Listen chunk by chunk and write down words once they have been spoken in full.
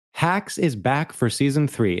Hacks is back for season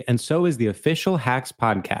 3, and so is the official Hacks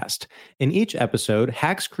podcast. In each episode,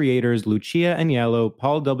 Hacks creators Lucia Aniello,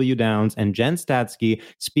 Paul W. Downs, and Jen Statsky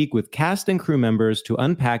speak with cast and crew members to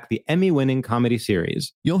unpack the Emmy-winning comedy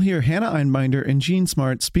series. You'll hear Hannah Einbinder and Jean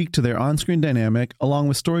Smart speak to their on-screen dynamic, along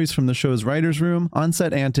with stories from the show's writer's room,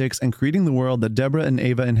 on-set antics, and creating the world that Deborah and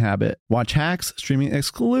Ava inhabit. Watch Hacks, streaming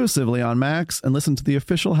exclusively on Max, and listen to the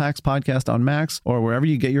official Hacks podcast on Max or wherever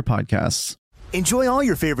you get your podcasts. Enjoy all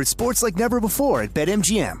your favorite sports like never before at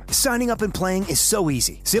BetMGM. Signing up and playing is so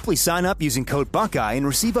easy. Simply sign up using code Buckeye and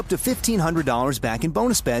receive up to $1,500 back in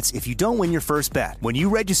bonus bets if you don't win your first bet. When you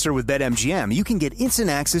register with BetMGM, you can get instant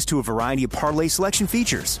access to a variety of parlay selection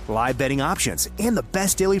features, live betting options, and the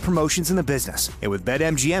best daily promotions in the business. And with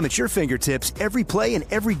BetMGM at your fingertips, every play and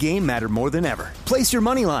every game matter more than ever. Place your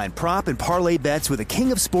moneyline, prop, and parlay bets with the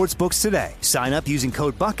king of sportsbooks today. Sign up using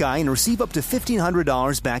code Buckeye and receive up to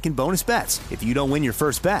 $1,500 back in bonus bets if you don't win your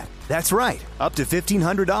first bet. That's right, up to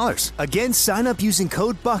 $1,500. Again, sign up using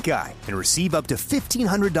code Buckeye and receive up to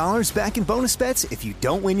 $1,500 back in bonus bets if you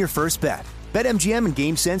don't win your first bet. BetMGM and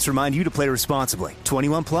GameSense remind you to play responsibly.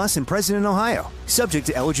 21 plus and present in Ohio. Subject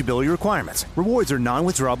to eligibility requirements. Rewards are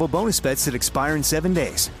non-withdrawable bonus bets that expire in 7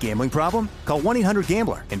 days. Gambling problem? Call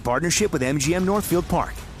 1-800-GAMBLER in partnership with MGM Northfield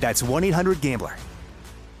Park. That's 1-800-GAMBLER.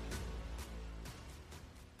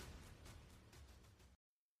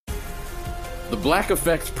 The Black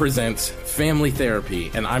Effect presents Family Therapy,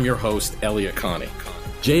 and I'm your host, Elliot Connie.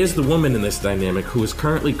 Jay is the woman in this dynamic who is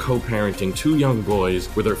currently co-parenting 2 young boys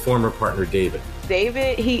with her former partner, David.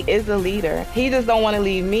 David, he is a leader. He just don't want to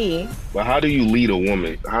leave me. But how do you lead a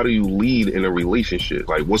woman? How do you lead in a relationship?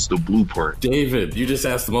 Like, what's the blueprint? David, you just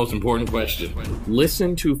asked the most important question.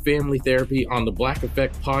 Listen to Family Therapy on the Black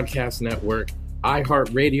Effect Podcast Network,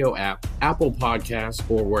 iHeartRadio app, Apple Podcasts,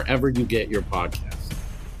 or wherever you get your podcasts.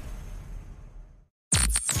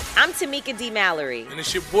 I'm Tamika D. Mallory. And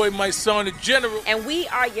it's your boy, my son, the General. And we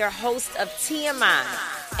are your hosts of TMI.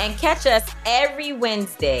 And catch us every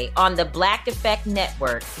Wednesday on the Black Effect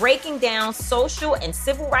Network, breaking down social and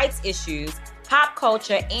civil rights issues, pop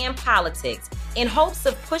culture, and politics in hopes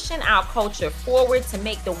of pushing our culture forward to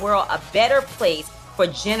make the world a better place for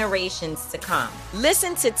generations to come.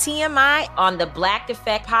 Listen to TMI on the Black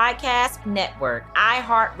Effect Podcast Network,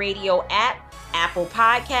 iHeartRadio app, Apple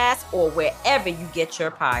Podcasts, or wherever you get your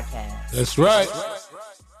podcasts. That's right.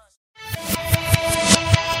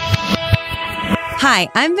 Hi,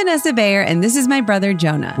 I'm Vanessa Bayer, and this is my brother,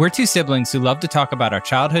 Jonah. We're 2 siblings who love to talk about our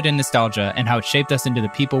childhood and nostalgia and how it shaped us into the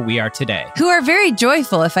people we are today. Who are very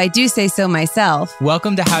joyful, if I do say so myself.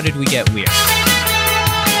 Welcome to How Did We Get Weird?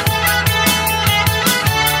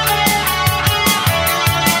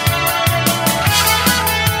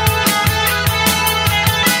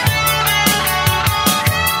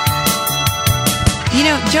 You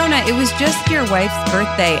know, Jonah, it was just your wife's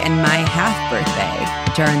birthday and my half birthday,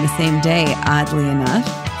 which are on the same day, oddly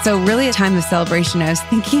enough. So really a time of celebration. I was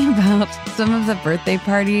thinking about some of the birthday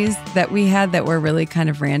parties that we had that were really kind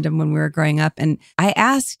of random when we were growing up. And I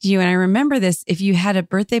asked you, and I remember this, if you had a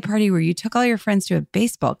birthday party where you took all your friends to a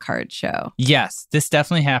baseball card show. Yes, this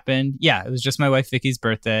definitely happened. Yeah, it was just my wife Vicky's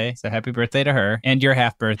birthday. So happy birthday to her and your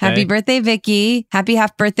half birthday. Happy birthday, Vicky. Happy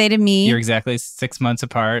half birthday to me. You're exactly 6 months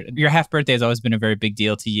apart. Your half birthday has always been a very big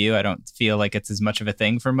deal to you. I don't feel like it's as much of a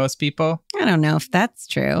thing for most people. I don't know if that's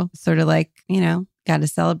true. Sort of like, got to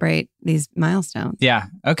celebrate these milestones. Yeah.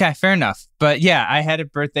 Okay. Fair enough. But yeah, I had a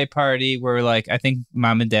birthday party where I think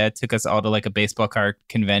mom and dad took us all to a baseball card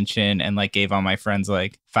convention and gave all my friends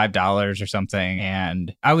 $5 or something.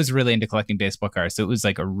 And I was really into collecting baseball cards. So it was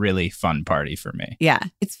a really fun party for me. Yeah.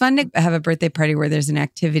 It's fun to have a birthday party where there's an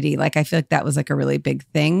activity. I feel like that was a really big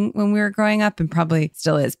thing when we were growing up and probably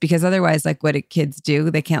still is, because otherwise what do kids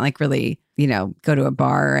do? They can't really, go to a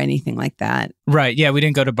bar or anything like that. Right. Yeah. We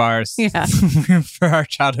didn't go to bars for our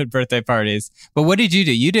childhood birthday parties. But what did you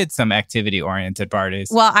do? You did some activity-oriented parties.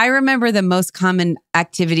 Well, I remember the most common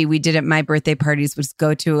activity we did at my birthday parties was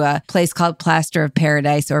go to a place called Plaster of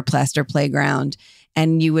Paradise or Plaster Playground.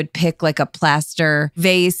 And you would pick a plaster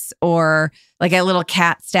vase or a little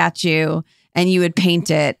cat statue and you would paint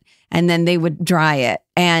it. And then they would dry it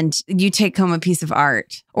and you take home a piece of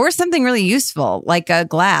art or something really useful like a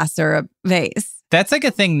glass or a vase. That's a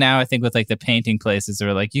thing now, I think, with the painting places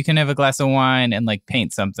where you can have a glass of wine and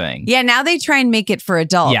paint something. Yeah, now they try and make it for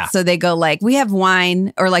adults. Yeah. So they go we have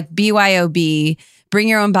wine or BYOB, bring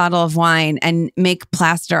your own bottle of wine and make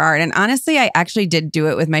plaster art. And honestly, I actually did do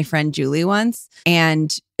it with my friend Julie once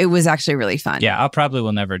and it was actually really fun. Yeah, I'll probably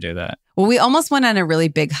will never do that. Well, we almost went on a really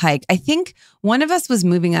big hike. I think one of us was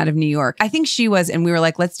moving out of New York. I think she was. And we were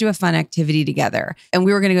like, let's do a fun activity together. And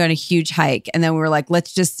we were going to go on a huge hike. And then we were like,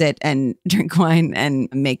 let's just sit and drink wine and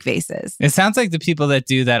make faces. It sounds like the people that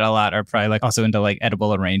do that a lot are probably like also into like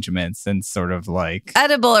edible arrangements and sort of like...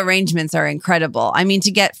 Edible arrangements are incredible. I mean,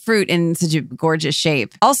 to get fruit in such a gorgeous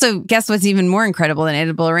shape. Also, guess what's even more incredible than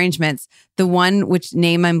edible arrangements? The one which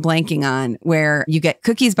name I'm blanking on, where you get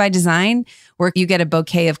cookies by design, where you get a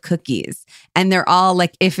bouquet of cookies. And they're all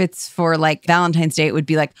like, if it's for like Valentine's Day, it would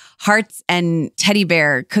be like hearts and teddy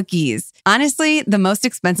bear cookies. Honestly, the most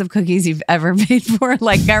expensive cookies you've ever paid for.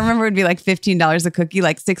 Like, I remember it would be like $15 a cookie,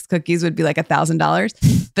 like 6 cookies would be like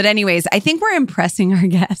 $1,000. But anyways, I think we're impressing our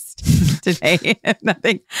guest today, if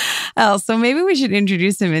nothing else. So maybe we should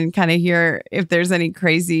introduce him and kind of hear if there's any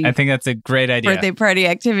crazy... I think that's a great idea. ...birthday party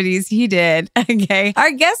activities he did. Okay.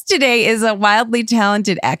 Our guest today is a wildly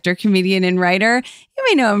talented actor, comedian, and writer. You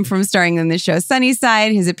may know him from starring in the show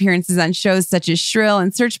Sunnyside, his appearances on shows such as Shrill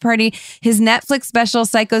and Search Party, his Netflix special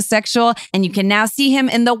Psychosexual, and you can now see him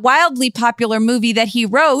in the wildly popular movie that he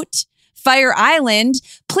wrote, Fire Island.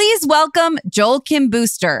 Please welcome Joel Kim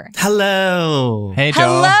Booster. Hello. Hey,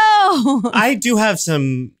 Joel. Hello. I do have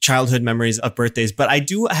some childhood memories of birthdays, but I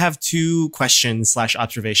do have 2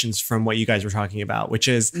 questions/observations from what you guys were talking about, which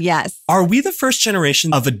is, yes, are we the first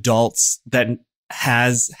generation of adults that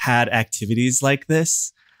has had activities like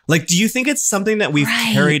this? Like, do you think it's something that we've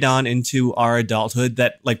carried on into our adulthood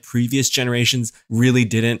that like previous generations really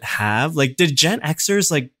didn't have? Like, did Gen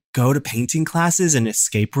Xers like go to painting classes and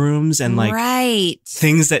escape rooms and like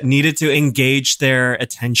things that needed to engage their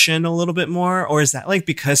attention a little bit more? Or is that like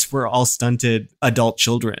because we're all stunted adult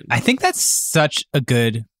children? I think that's such a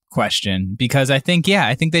good question because I think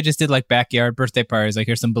they just did like backyard birthday parties. Like,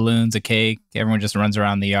 here's some balloons, a cake. Everyone just runs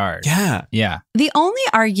around the yard. Yeah. The only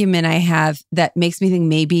argument I have that makes me think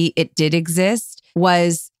maybe it did exist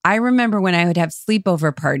was I remember when I would have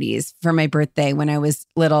sleepover parties for my birthday when I was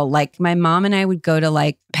little, like my mom and I would go to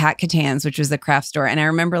like Pat Catan's, which was the craft store. And I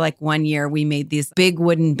remember like one year we made these big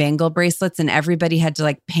wooden bangle bracelets and everybody had to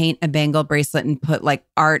like paint a bangle bracelet and put like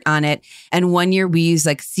art on it. And one year we used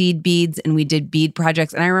like seed beads and we did bead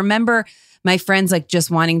projects. And I remember my friends like just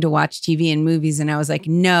wanting to watch TV and movies. And I was like,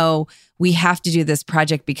 no, we have to do this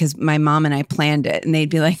project because my mom and I planned it. And they'd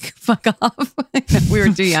be like, fuck off. We were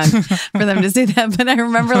too young for them to say that. But I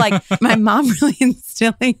remember like my mom really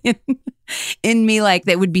instilling in me like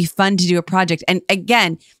that would be fun to do a project. And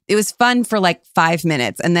again, it was fun for like 5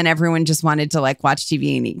 minutes. And then everyone just wanted to like watch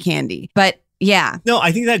TV and eat candy. But yeah. No,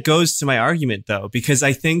 I think that goes to my argument though, because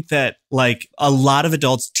I think that like a lot of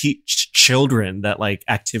adults teach children that like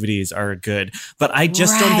activities are good, but I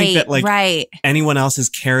just don't think that like anyone else has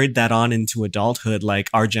carried that on into adulthood like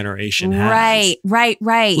our generation has.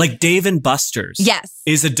 Right. Like Dave and Buster's. Yes.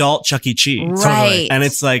 Is adult Chuck E. Cheese. Right. Totally. And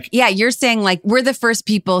it's like, yeah, you're saying like we're the first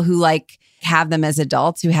people who like have them as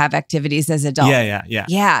adults, who have activities as adults.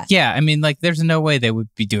 Yeah. I mean, like, there's no way they would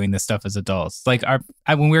be doing this stuff as adults. Like,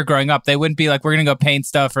 when we were growing up, they wouldn't be like, we're going to go paint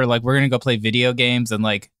stuff or like, we're going to go play video games and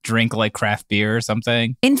like drink like craft beer or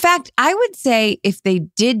something. In fact, I would say if they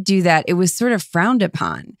did do that, it was sort of frowned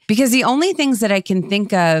upon because the only things that I can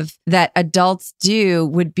think of that adults do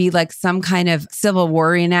would be like some kind of Civil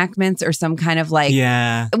War reenactments or some kind of like,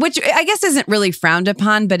 which I guess isn't really frowned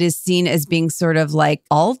upon, but is seen as being sort of like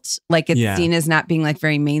alt, like it's seen as not being like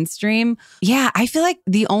very mainstream. Yeah, I feel like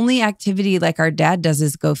the only activity like our dad does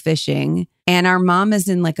is go fishing. And our mom is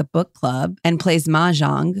in like a book club and plays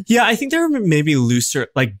mahjong. Yeah, I think there were maybe looser,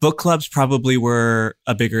 like book clubs probably were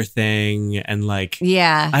a bigger thing. And like,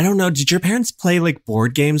 I don't know. Did your parents play like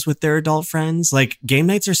board games with their adult friends? Like game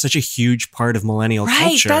nights are such a huge part of millennial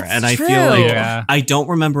culture. That's and true. I feel like I don't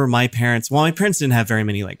remember my parents. Well, my parents didn't have very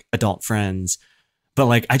many like adult friends, but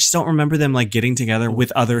like, I just don't remember them like getting together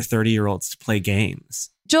with other 30-year-olds to play games.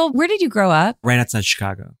 Joel, where did you grow up? Right outside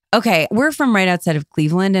Chicago. Okay, we're from right outside of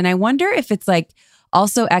Cleveland. And I wonder if it's like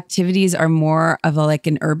also activities are more of a like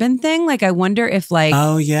an urban thing. Like I wonder if like,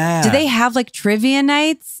 do they have like trivia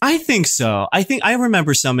nights? I think so. I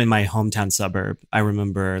remember some in my hometown suburb. I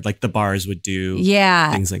remember like the bars would do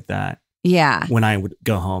things like that. Yeah. When I would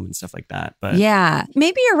go home and stuff like that. But yeah,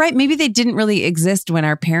 maybe you're right. Maybe they didn't really exist when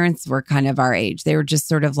our parents were kind of our age. They were just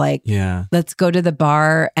sort of like, let's go to the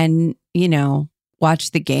bar and, you know,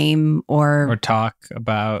 watch the game or talk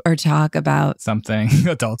about something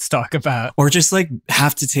adults talk about, or just like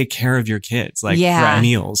have to take care of your kids, like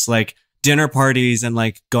meals, like dinner parties and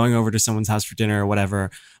like going over to someone's house for dinner or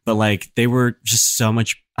whatever. But like they were just so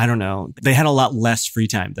much, I don't know, they had a lot less free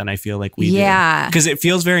time than I feel like we do. Because it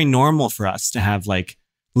feels very normal for us to have like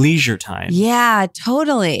leisure time. Yeah,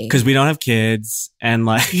 totally. Because we don't have kids and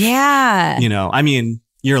like, yeah. You know, I mean,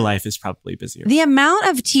 your life is probably busier. The amount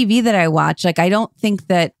of TV that I watch, like, I don't think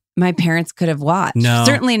that my parents could have watched. No.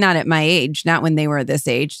 Certainly not at my age, not when they were this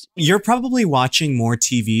age. You're probably watching more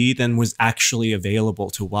TV than was actually available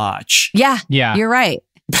to watch. Yeah. Yeah. You're right.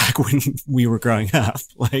 Back when we were growing up.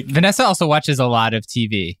 Like Vanessa also watches a lot of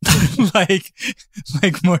TV.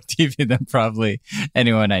 like more TV than probably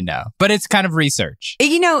anyone I know. But it's kind of research.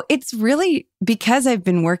 You know, it's really because I've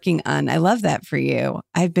been working on, I love that for you.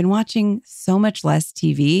 I've been watching so much less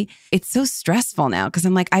TV. It's so stressful now because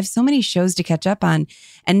I'm like, I have so many shows to catch up on.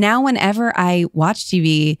 And now whenever I watch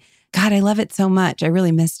TV, God, I love it so much. I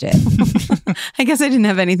really missed it. I guess I didn't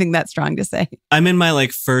have anything that strong to say. I'm in my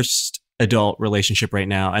like first adult relationship right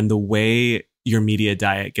now, and the way your media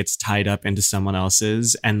diet gets tied up into someone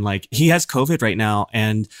else's, and like he has COVID right now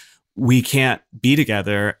and we can't be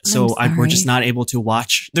together, so we're just not able to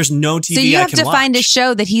watch. There's no TV. So you I have can to watch. find a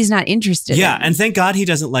show that he's not interested in. Yeah, and thank God he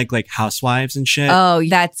doesn't like Housewives and shit. Oh,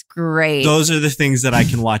 that's great. Those are the things that I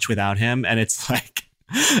can watch without him, and it's like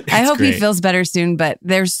I hope great. he feels better soon, but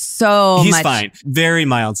there's so He's much. fine. Very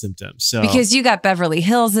mild symptoms. So Because you got Beverly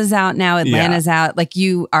Hills is out now, Atlanta's out. Like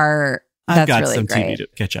you are. I've That's got really some great. TV to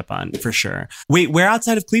catch up on for sure. Wait, where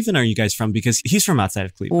outside of Cleveland are you guys from? Because he's from outside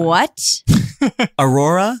of Cleveland. What?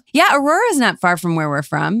 Aurora? Yeah, Aurora's not far from where we're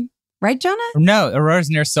from. Right, Jonah? No, Aurora's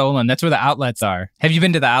near Solon. That's where the outlets are. Have you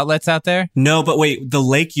been to the outlets out there? No, but wait, the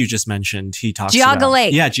lake you just mentioned, he talks Geauga about.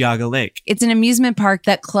 Lake. Yeah, Geauga Lake. It's an amusement park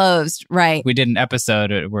that closed, right? We did an episode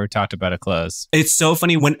where we talked about it close. It's so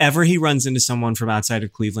funny. Whenever he runs into someone from outside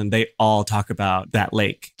of Cleveland, they all talk about that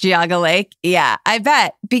lake. Geauga Lake. Yeah, I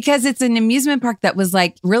bet. Because it's an amusement park that was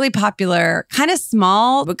like really popular, kind of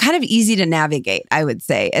small, but kind of easy to navigate, I would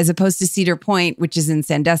say, as opposed to Cedar Point, which is in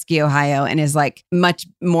Sandusky, Ohio, and is like much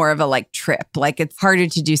more of a like trip. Like it's harder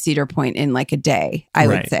to do Cedar Point in like a day, I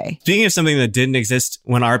would say. Speaking of something that didn't exist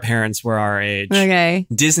when our parents were our age, Okay.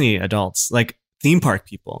 Disney adults, like theme park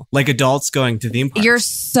people, like adults going to theme parks. You're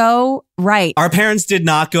so right. Our parents did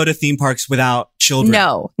not go to theme parks without children.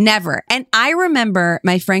 No, never. And I remember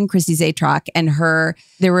my friend Chrissy Zatrock and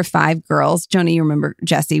there were 5 girls. Jonah, you remember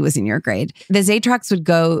Jessie was in your grade. The Zatrocks would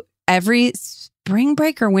go every spring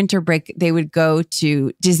break or winter break, they would go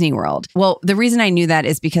to Disney World. Well, the reason I knew that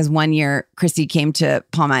is because one year Chrissy came to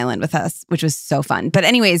Palm Island with us, which was so fun. But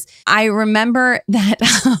anyways, I remember that,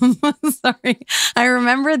 I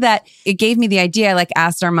remember that it gave me the idea. I like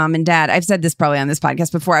asked our mom and dad, I've said this probably on this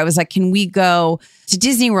podcast before. I was like, can we go to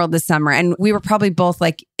Disney World this summer? And we were probably both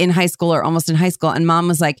like in high school or almost in high school. And mom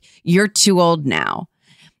was like, you're too old now.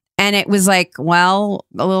 And it was like, well,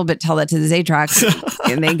 a little bit tell that to the Zatrocks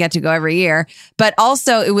and they get to go every year. But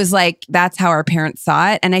also it was like, that's how our parents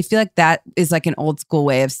saw it. And I feel like that is like an old school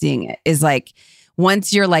way of seeing it is like,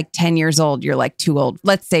 once you're like 10 years old, you're like too old.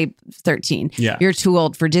 Let's say 13. Yeah. You're too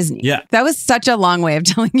old for Disney. Yeah. That was such a long way of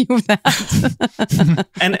telling you that.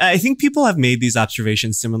 And I think people have made these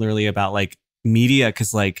observations similarly about like media,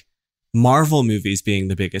 because like Marvel movies being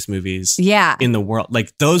the biggest movies in the world,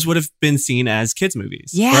 like those would have been seen as kids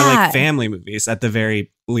movies or like family movies at the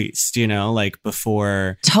very least, you know, like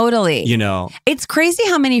before. Totally. You know, it's crazy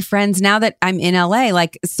how many friends now that I'm in LA,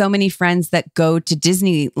 like so many friends that go to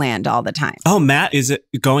Disneyland all the time. Oh, Matt is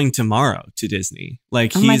going tomorrow to Disney.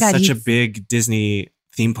 Like he's such a big Disney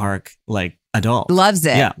theme park, like adult. Loves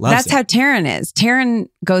it. Yeah, loves That's it. how Taryn is. Taryn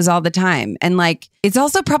goes all the time. And like, it's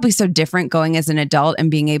also probably so different going as an adult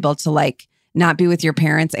and being able to like not be with your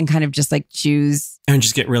parents and kind of just like choose. And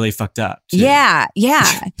just get really fucked up. Too. Yeah. Yeah.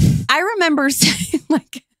 I remember saying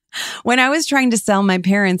like, when I was trying to sell my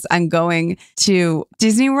parents on going to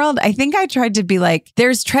Disney World, I think I tried to be like,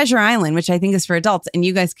 there's Treasure Island, which I think is for adults, and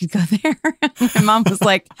you guys could go there. My mom was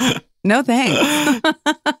like, no thanks.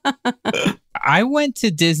 I went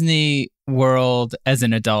to Disney World as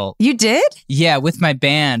an adult. You did? Yeah, with my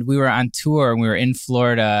band. We were on tour and we were in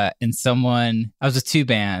Florida, and I was with 2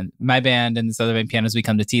 bands, my band and this other band, Pianos We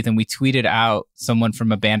Come to Teeth, and we tweeted out someone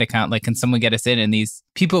from a band account, like, can someone get us in? And these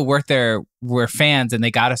people work there were fans and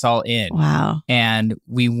they got us all in. Wow. And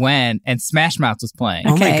we went and Smash Mouth was playing.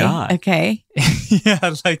 Oh my God. Okay.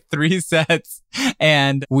 Yeah, like 3 sets.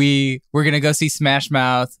 And we were going to go see Smash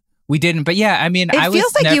Mouth. We didn't, but yeah, I mean, it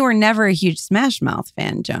feels like you were never a huge Smash Mouth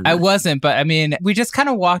fan, Jonah. I wasn't, but I mean, we just kind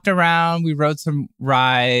of walked around. We rode some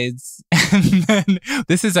rides, and then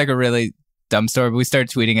this is like a really dumb story. But we started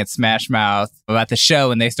tweeting at Smash Mouth about the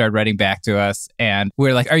show, and they started writing back to us, and we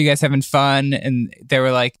were like, "Are you guys having fun?" And they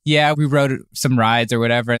were like, "Yeah, we rode some rides or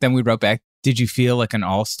whatever." Then we wrote back, Did you feel like an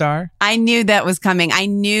all-star? I knew that was coming. I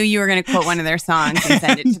knew you were going to quote one of their songs and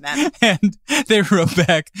send it to them. And they wrote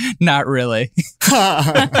back, not really.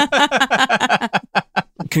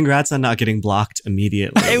 Congrats on not getting blocked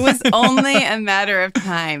immediately. It was only a matter of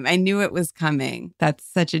time. I knew it was coming. That's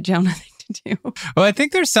such a Jonah thing to do. Well, I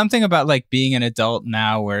think there's something about like being an adult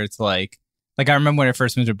now where it's like I remember when I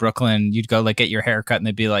first moved to Brooklyn, you'd go like get your hair cut and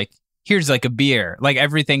they'd be like, here's like a beer. Like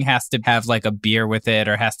everything has to have like a beer with it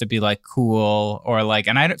or has to be like cool or like,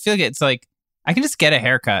 and I don't feel like it's like, I can just get a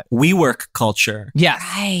haircut. WeWork culture. Yes.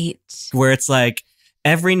 Right. Where it's like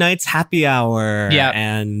every night's happy hour. Yeah.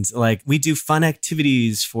 And like we do fun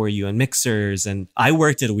activities for you and mixers. And I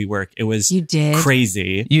worked at a WeWork. It was You did?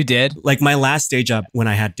 crazy. You did? Like my last day job, when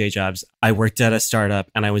I had day jobs, I worked at a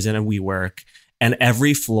startup and I was in a WeWork. And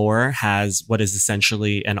every floor has what is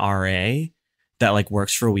essentially an RA that like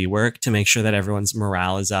works for WeWork to make sure that everyone's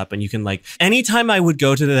morale is up. And you can like, anytime I would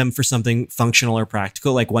go to them for something functional or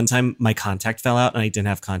practical, like one time my contact fell out and I didn't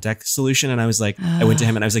have contact solution. And I was like, I went to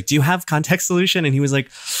him and I was like, do you have contact solution? And he was like,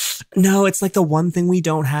 no, it's like the one thing we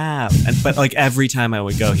don't have. But like every time I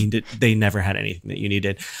would go, they never had anything that you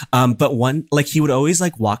needed. But one, like he would always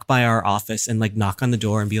like walk by our office and like knock on the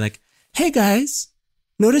door and be like, hey guys,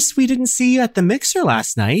 noticed we didn't see you at the mixer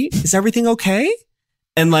last night. Is everything okay?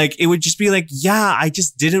 And like, it would just be like, yeah, I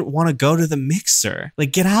just didn't want to go to the mixer.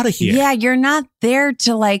 Like, get out of here. Yeah, you're not there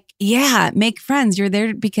to like, make friends. You're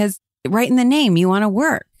there because right in the name, you want to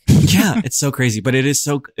work. Yeah, it's so crazy. But it's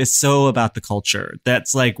so about the culture.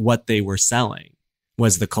 That's like what they were selling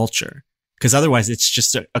was the culture. Because otherwise it's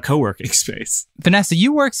just a co-working space. Vanessa,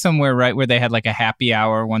 you worked somewhere, right, where they had like a happy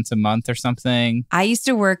hour once a month or something? I used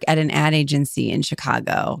to work at an ad agency in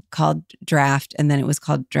Chicago called Draft, and then it was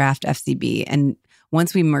called Draft FCB. And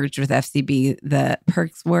once we merged with FCB, the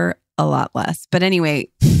perks were a lot less. But anyway,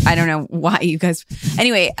 I don't know why you guys...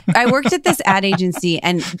 Anyway, I worked at this ad agency,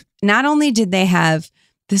 and not only did they have...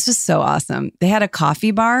 This was so awesome. They had a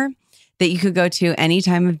coffee bar that you could go to any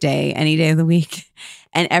time of day, any day of the week.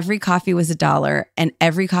 And every coffee was $1. And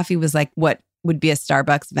every coffee was like what would be a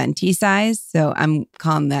Starbucks venti size. So I'm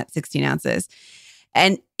calling that 16 ounces.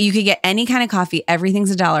 And you could get any kind of coffee.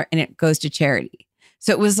 Everything's $1 and it goes to charity.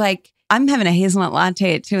 So it was like, I'm having a hazelnut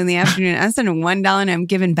latte at 2 p.m. I'm sending $1 and I'm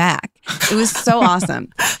giving back. It was so awesome.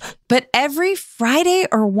 But every Friday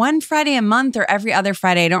or one Friday a month or every other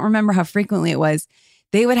Friday, I don't remember how frequently it was,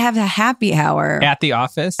 they would have a happy hour. At the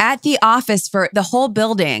office? At the office for the whole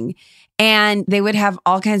building. And they would have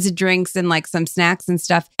all kinds of drinks and like some snacks and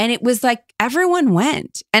stuff. And it was like everyone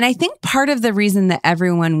went. And I think part of the reason that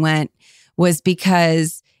everyone went was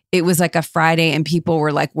because it was like a Friday and people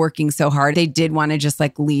were like working so hard. They did want to just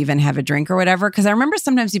like leave and have a drink or whatever. Because I remember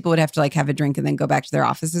sometimes people would have to like have a drink and then go back to their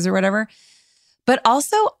offices or whatever. But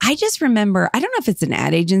also, I just remember, I don't know if it's an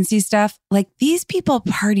ad agency stuff, like these people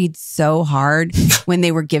partied so hard when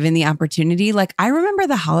they were given the opportunity. Like I remember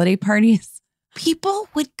the holiday parties. People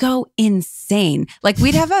would go insane. Like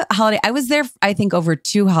we'd have a holiday. I was there, I think, over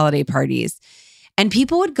 2 holiday parties. And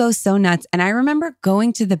people would go so nuts. And I remember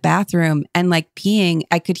going to the bathroom and like peeing.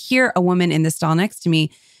 I could hear a woman in the stall next to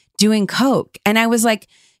me doing coke. And I was like,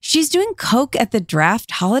 she's doing coke at the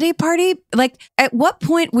Draft holiday party? Like, at what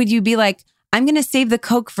point would you be like, I'm going to save the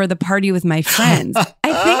coke for the party with my friends?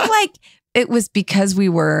 I think like it was because we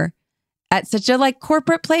were at such a like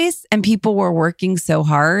corporate place and people were working so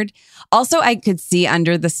hard. Also, I could see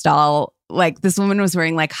under the stall, like this woman was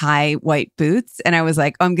wearing like high white boots. And I was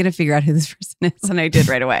like, oh, I'm going to figure out who this person is. And I did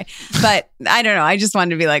right away. But I don't know. I just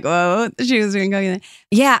wanted to be like, whoa, she was doing coke.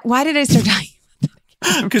 Yeah. Why did I start talking?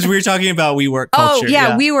 Because we were talking about WeWork culture. Oh,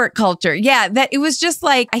 yeah, WeWork culture. Yeah, that it was just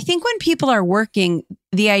like, I think when people are working,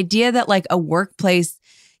 the idea that like a workplace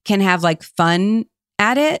can have like fun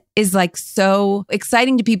at it is like so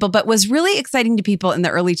exciting to people, but was really exciting to people in the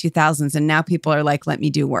early 2000s. And now people are like, let me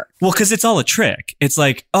do work. Well, because it's all a trick. It's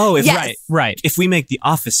like, oh, right. If we make the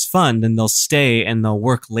office fun, then they'll stay and they'll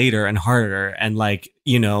work later and harder. And like,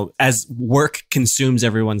 you know, as work consumes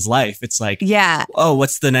everyone's life, it's like, yeah. Oh,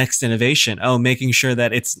 what's the next innovation? Oh, making sure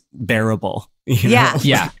that it's bearable. You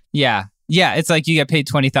know? Yeah, it's like you get paid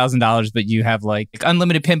 $20,000, but you have like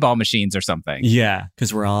unlimited pinball machines or something. Yeah,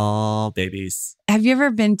 because we're all babies. Have you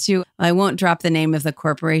ever been to, I won't drop the name of the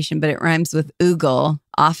corporation, but it rhymes with Oogle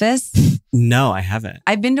office? No, I haven't.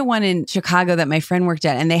 I've been to one in Chicago that my friend worked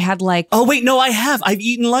at, and they had like... Oh, wait, no, I have. I've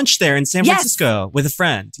eaten lunch there in San Francisco with a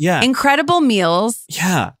friend. Yeah. Incredible meals.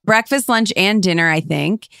 Yeah. Breakfast, lunch, and dinner, I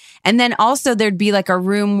think. And then also there'd be like a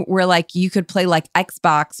room where like you could play like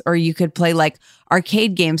Xbox or you could play like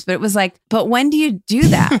arcade games. But it was like, but when do you do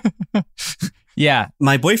that? Yeah.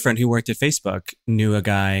 My boyfriend who worked at Facebook knew a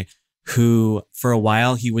guy who for a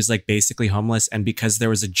while he was like basically homeless, and because there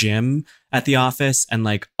was a gym at the office and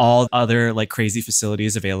like all other like crazy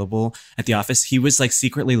facilities available at the office, he was like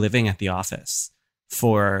secretly living at the office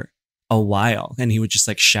for a while, and he would just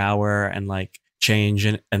like shower and like change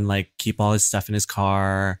and like keep all his stuff in his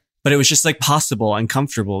car. But it was just like possible and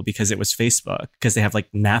comfortable because it was Facebook, because they have like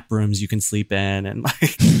nap rooms you can sleep in and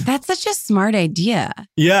like. That's such a smart idea.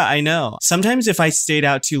 Yeah, I know. Sometimes if I stayed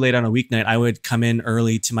out too late on a weeknight, I would come in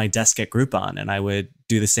early to my desk at Groupon and I would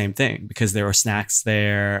do the same thing because there were snacks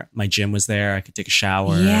there. My gym was there. I could take a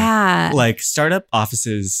shower. Yeah. Like startup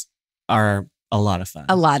offices are a lot of fun.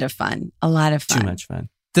 A lot of fun. A lot of fun. Too much fun.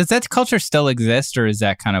 Does that culture still exist, or is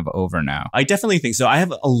that kind of over now? I definitely think so. I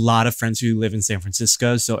have a lot of friends who live in San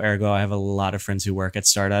Francisco. So ergo, I have a lot of friends who work at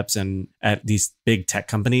startups and at these big tech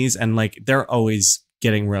companies. And like, they're always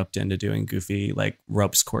getting roped into doing goofy like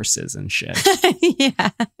ropes courses and shit.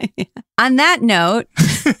 Yeah. On that note,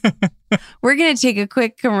 we're going to take a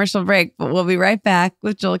quick commercial break, but we'll be right back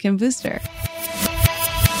with Joel Kim Booster.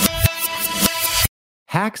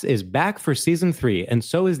 Hacks is back for season 3, and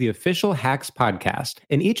so is the official Hacks podcast.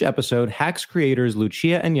 In each episode, Hacks creators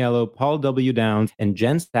Lucia Aniello, Paul W. Downs, and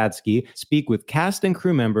Jen Statsky speak with cast and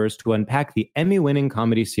crew members to unpack the Emmy-winning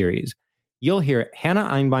comedy series. You'll hear Hannah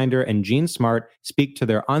Einbinder and Jean Smart speak to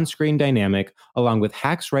their on-screen dynamic, along with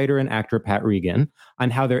Hacks writer and actor Pat Regan, on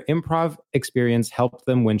how their improv experience helped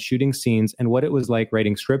them when shooting scenes and what it was like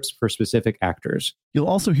writing scripts for specific actors. You'll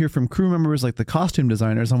also hear from crew members like the costume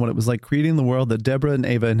designers on what it was like creating the world that Deborah and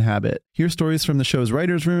Ava inhabit. Hear stories from the show's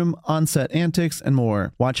writer's room, on-set antics, and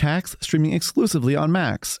more. Watch Hacks streaming exclusively on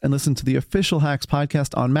Max, and listen to the official Hacks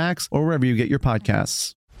podcast on Max or wherever you get your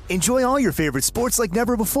podcasts. Enjoy all your favorite sports like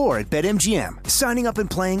never before at BetMGM. Signing up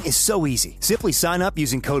and playing is so easy. Simply sign up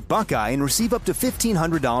using code Buckeye and receive up to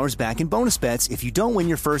 $1,500 back in bonus bets if you don't win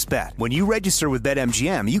your first bet. When you register with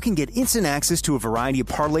BetMGM, you can get instant access to a variety of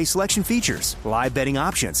parlay selection features, live betting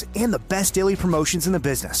options, and the best daily promotions in the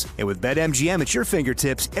business. And with BetMGM at your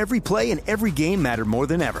fingertips, every play and every game matter more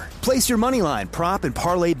than ever. Place your moneyline, prop, and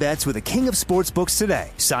parlay bets with the king of sportsbooks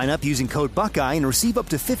today. Sign up using code Buckeye and receive up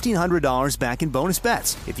to $1,500 back in bonus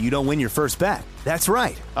bets if you don't win your first bet. That's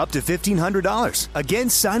right, up to $1,500. Again,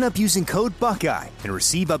 sign up using code Buckeye and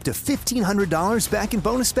receive up to $1,500 back in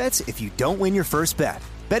bonus bets if you don't win your first bet.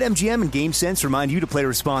 BetMGM and GameSense remind you to play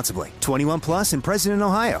responsibly. 21 plus and present in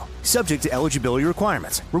Ohio. Subject to eligibility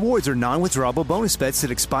requirements. Rewards are non-withdrawable bonus bets that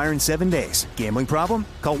expire in 7 days. Gambling problem?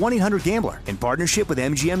 Call 1-800-GAMBLER in partnership with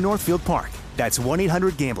MGM Northfield Park. That's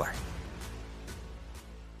 1-800-GAMBLER.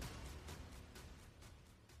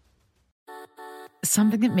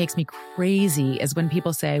 Something that makes me crazy is when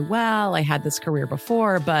people say, well, I had this career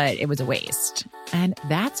before, but it was a waste. And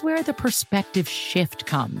that's where the perspective shift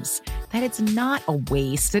comes, that it's not a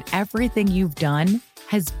waste, that everything you've done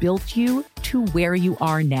has built you to where you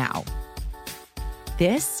are now.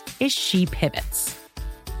 This is She Pivots,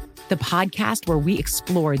 the podcast where we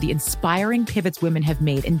explore the inspiring pivots women have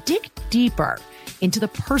made and dig deeper into the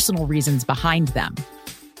personal reasons behind them.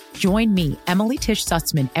 Join me, Emily Tish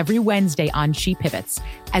Sussman, every Wednesday on She Pivots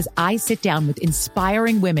as I sit down with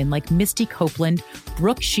inspiring women like Misty Copeland,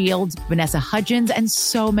 Brooke Shields, Vanessa Hudgens, and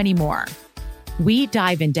so many more. We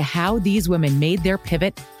dive into how these women made their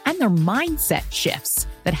pivot and their mindset shifts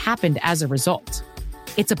that happened as a result.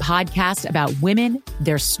 It's a podcast about women,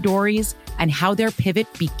 their stories, and how their pivot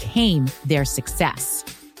became their success.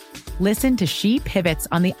 Listen to She Pivots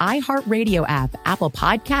on the iHeartRadio app, Apple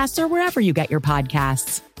Podcasts, or wherever you get your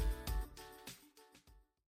podcasts.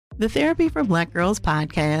 The Therapy for Black Girls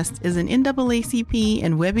podcast is an NAACP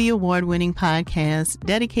and Webby Award-winning podcast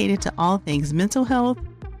dedicated to all things mental health,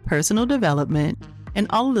 personal development, and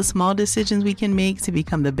all of the small decisions we can make to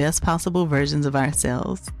become the best possible versions of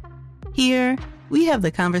ourselves. Here, we have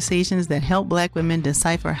the conversations that help Black women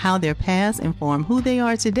decipher how their past inform who they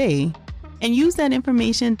are today and use that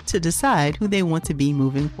information to decide who they want to be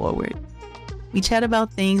moving forward. We chat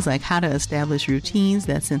about things like how to establish routines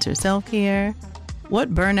that center self-care,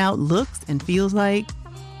 what burnout looks and feels like,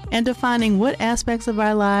 and defining what aspects of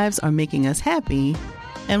our lives are making us happy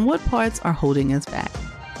and what parts are holding us back.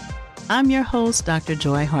 I'm your host, Dr.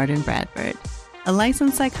 Joy Harden Bradford, a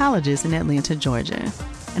licensed psychologist in Atlanta, Georgia,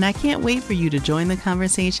 and I can't wait for you to join the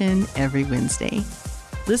conversation every Wednesday.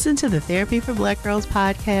 Listen to the Therapy for Black Girls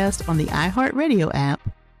podcast on the iHeartRadio app,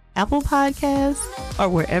 Apple Podcasts, or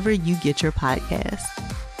wherever you get your podcasts.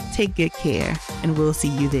 Take good care, and we'll see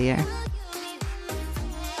you there.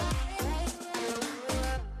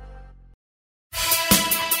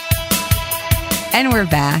 And we're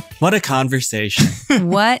back. What a conversation.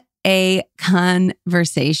 What a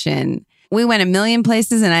conversation. We went a million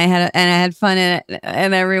places, and I had fun in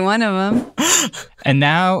every one of them. And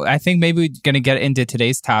now I think maybe we're going to get into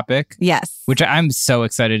today's topic. Yes. Which I'm so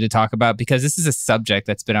excited to talk about because this is a subject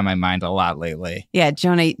that's been on my mind a lot lately. Yeah,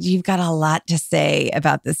 Jonah, you've got a lot to say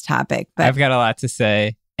about this topic. But I've got a lot to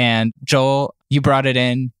say. And Joel, you brought it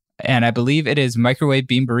in. And I believe it is microwave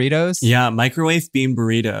bean burritos. Yeah, microwave bean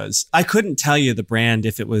burritos. I couldn't tell you the brand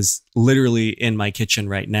if it was literally in my kitchen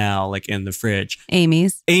right now, like in the fridge.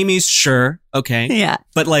 Amy's, sure. Okay. Yeah.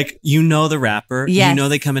 But like, you know the wrapper. Yes. You know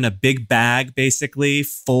they come in a big bag, basically,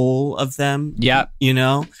 full of them. Yeah. You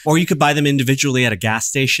know? Or you could buy them individually at a gas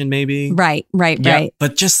station, maybe. Right.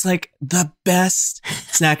 But just like the best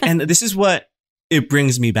snack. And this is what it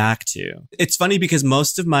brings me back to. It's funny because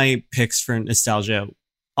most of my picks for nostalgia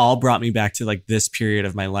all brought me back to like this period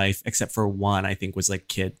of my life, except for one, I think was like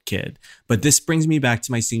kid. But this brings me back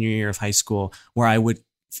to my senior year of high school, where I would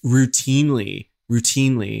routinely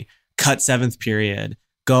cut 7th period,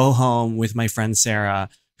 go home with my friend Sarah,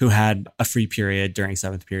 who had a free period during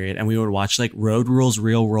 7th period. And we would watch like Road Rules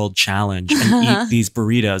Real World Challenge and eat these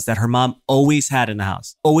burritos that her mom always had in the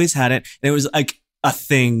house, always had it. And it was like a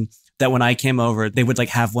thing that when I came over, they would like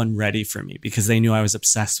have one ready for me because they knew I was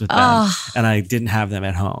obsessed with them and I didn't have them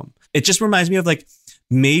at home. It just reminds me of like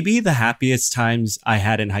maybe the happiest times I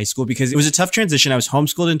had in high school because it was a tough transition. I was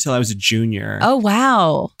homeschooled until I was a junior. Oh,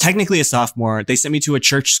 wow. Technically a sophomore. They sent me to a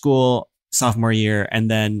church school sophomore year and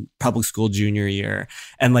then public school junior year.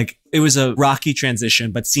 And like it was a rocky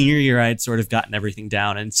transition, but senior year I had sort of gotten everything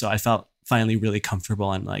down. And so I felt finally really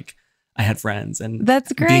comfortable and like I had friends, and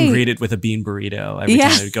that's great. Being greeted with a bean burrito every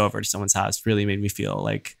time I would go over to someone's house really made me feel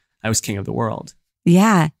like I was king of the world.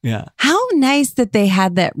 Yeah. Yeah. How nice that they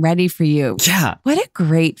had that ready for you. Yeah. What a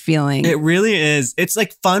great feeling. It really is. It's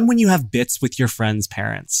like fun when you have bits with your friends'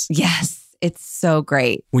 parents. Yes. It's so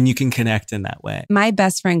great. When you can connect in that way. My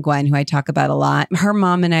best friend, Gwen, who I talk about a lot, her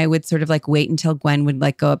mom and I would sort of like wait until Gwen would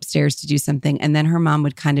like go upstairs to do something. And then her mom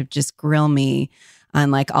would kind of just grill me on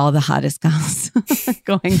like all the hottest gossip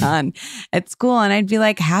going on at school. And I'd be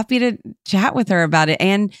like happy to chat with her about it.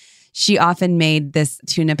 And she often made this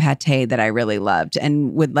tuna pate that I really loved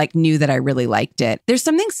and would like knew that I really liked it. There's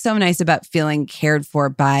something so nice about feeling cared for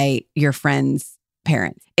by your friends'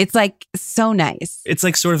 parents. It's like so nice. It's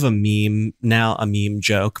like sort of a meme now, a meme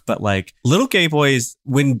joke, but like little gay boys,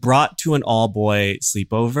 when brought to an all boy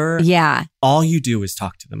sleepover, yeah, all you do is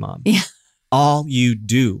talk to the mom. Yeah. All you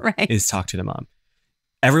do is talk to the mom.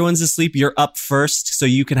 Everyone's asleep. You're up first so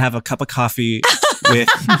you can have a cup of coffee with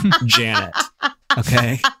Janet.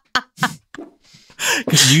 Okay?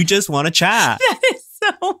 Because you just want to chat. That is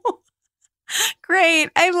so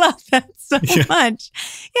great. I love that so much.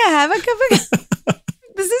 Yeah, have a cup of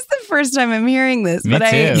This is the first time I'm hearing this, Me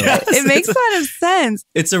but too. It makes a lot of sense.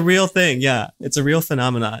 It's a real thing. Yeah. It's a real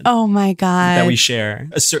phenomenon. Oh my God. That we share.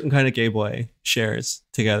 A certain kind of gay boy shares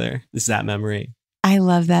together. Is that memory. I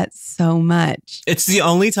love that so much. It's the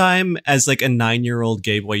only time as like a 9-year-old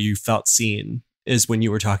gay boy you felt seen is when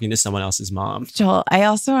you were talking to someone else's mom. Joel, I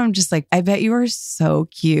also am just like, I bet you are so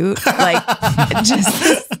cute. Like just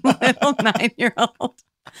this little 9-year-old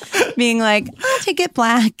being like, I'll take it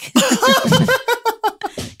black.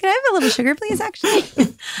 Can I have a little sugar, please, actually?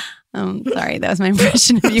 Sorry, that was my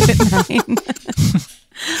impression of you at 9.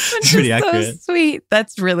 It's pretty accurate. So sweet.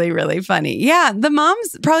 That's really, really funny. Yeah, the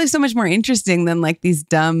mom's probably so much more interesting than like these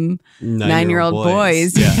dumb 9-year-old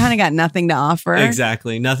boys. Yeah. You kind of got nothing to offer.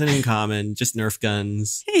 Exactly. Nothing in common. Just Nerf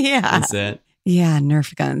guns. Yeah. That's it. Yeah,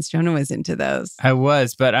 Nerf guns. Jonah was into those. I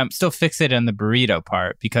was, but I'm still fixated on the burrito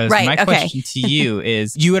part because my okay. question to you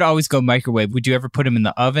is, you would always go microwave. Would you ever put them in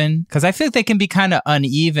the oven? Because I feel like they can be kind of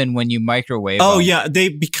uneven when you microwave them. Yeah. They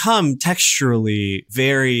become texturally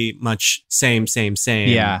very much same.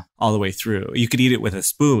 Yeah. All the way through. You could eat it with a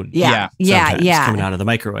spoon. Yeah. Coming out of the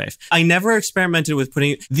microwave. I never experimented with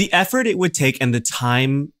putting the effort it would take and the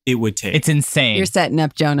time it would take. It's insane. You're setting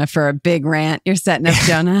up Jonah for a big rant. You're setting up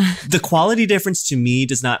Jonah. The quality difference to me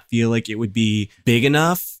does not feel like it would be big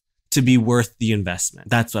enough to be worth the investment.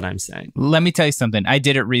 That's what I'm saying. Let me tell you something. I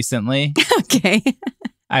did it recently. Okay.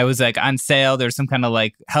 I was like on sale. There's some kind of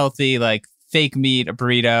like healthy, like fake meat, a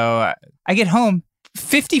burrito. I get home.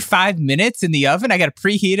 55 minutes in the oven. I got to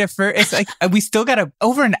preheat it for, it's like, we still got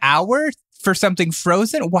over an hour for something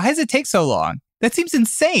frozen. Why does it take so long? That seems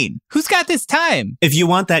insane. Who's got this time? If you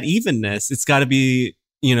want that evenness, it's got to be,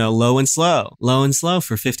 low and slow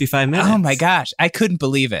for 55 minutes. Oh my gosh. I couldn't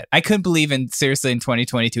believe it. I couldn't believe seriously in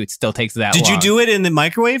 2022, it still takes that long. Did you do it in the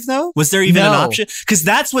microwave though? Was there even an option? Because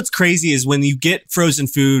that's what's crazy is when you get frozen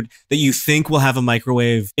food that you think will have a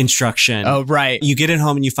microwave instruction. Oh, right. You get it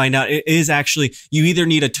home and you find out it is actually, you either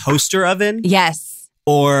need a toaster oven. Yes.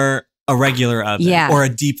 Or a regular oven or a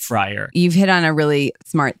deep fryer. You've hit on a really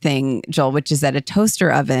smart thing, Joel, which is that a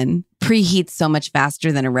toaster oven preheats so much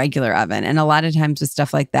faster than a regular oven. And a lot of times with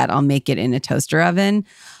stuff like that, I'll make it in a toaster oven.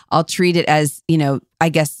 I'll treat it as, I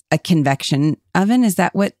guess a convection oven. Is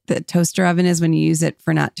that what the toaster oven is when you use it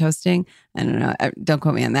for not toasting? I don't know. Don't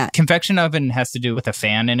quote me on that. Convection oven has to do with a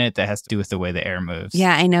fan in it that has to do with the way the air moves.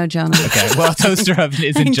 Yeah, I know, Jonah. Okay. Well, a toaster oven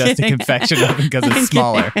isn't just a convection oven because it's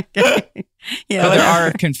smaller. Yeah, but there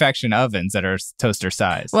are convection ovens that are toaster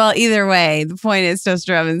size. Well, either way, the point is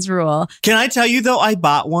toaster ovens rule. Can I tell you though, I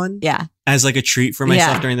bought one. Yeah. As like a treat for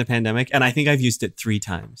myself during the pandemic. And I think I've used it 3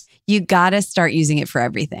 times. You got to start using it for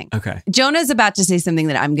everything. Okay. Jonah's about to say something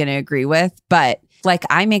that I'm going to agree with, but like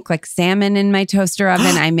I make like salmon in my toaster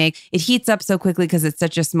oven. It heats up so quickly because it's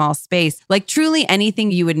such a small space. Like truly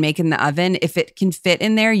anything you would make in the oven, if it can fit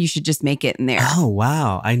in there, you should just make it in there. Oh,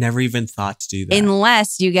 wow. I never even thought to do that.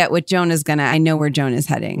 Unless you get what Jonah's I know where Jonah's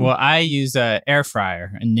heading. Well, I use a air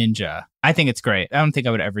fryer, a Ninja. I think it's great. I don't think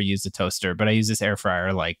I would ever use a toaster, but I use this air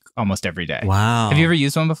fryer like almost every day. Wow. Have you ever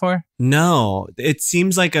used one before? No. It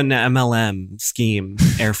seems like an MLM scheme,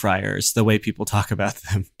 air fryers, the way people talk about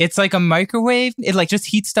them. It's like a microwave. It like just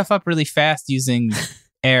heats stuff up really fast using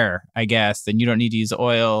air, I guess. And you don't need to use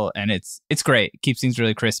oil. And it's great. It keeps things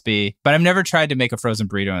really crispy. But I've never tried to make a frozen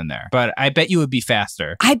burrito in there. But I bet you would be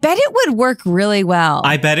faster. I bet it would work really well.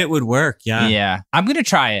 I bet it would work. Yeah. Yeah. I'm going to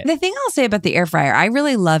try it. The thing I'll say about the air fryer, I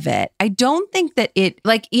really love it. I don't think that it,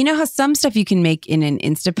 like, you know how some stuff you can make in an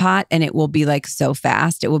Instapot and it will be like so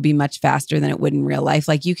fast. It will be much faster than it would in real life.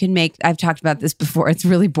 Like you can make, I've talked about this before. It's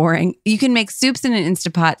really boring. You can make soups in an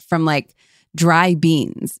Instapot from like dry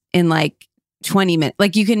beans in like 20 minutes.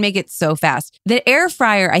 Like you can make it so fast. The air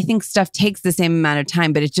fryer, I think stuff takes the same amount of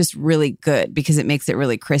time, but it's just really good because it makes it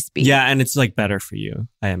really crispy. Yeah. And it's like better for you,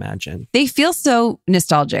 I imagine. They feel so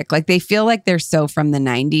nostalgic. Like they feel like they're so from the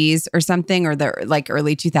 90s or something, or the like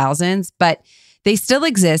early 2000s, but they still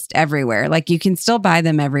exist everywhere. Like you can still buy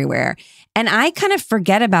them everywhere. And I kind of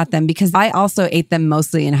forget about them because I also ate them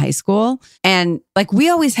mostly in high school. And like we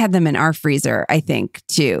always had them in our freezer, I think,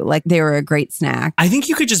 too. Like they were a great snack. I think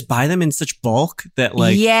you could just buy them in such bulk that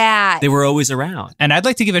like they were always around. And I'd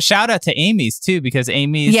like to give a shout out to Amy's too, because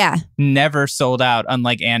Amy's never sold out,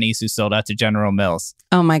 unlike Annie's who sold out to General Mills.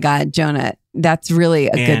 Oh my God, Jonah. That's really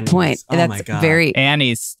a good point. Oh That's my God. very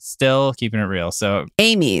Annie's still keeping it real. So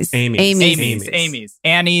Amy's.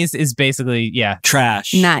 Annie's is basically,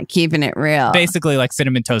 trash. Not keeping it real. Basically like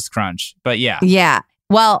Cinnamon Toast Crunch. But yeah. Yeah.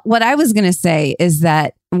 Well, what I was going to say is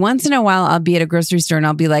that once in a while I'll be at a grocery store and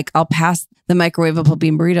I'll be like, I'll pass the microwavable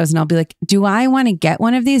bean burritos and I'll be like, do I want to get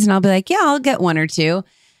one of these? And I'll be like, yeah, I'll get one or two.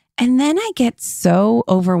 And then I get so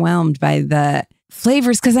overwhelmed by the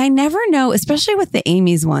flavors because I never know, especially with the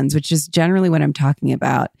Amy's ones, which is generally what I'm talking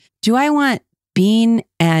about. Do I want bean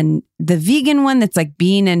and the vegan one that's like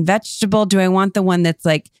bean and vegetable? Do I want the one that's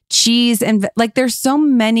like cheese and like there's so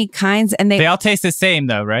many kinds and they all taste the same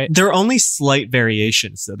though, right? They're only slight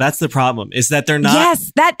variations though. That's the problem, is that they're not.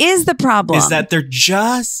 Yes, that is the problem. Is that they're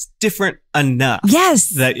just different enough. Yes.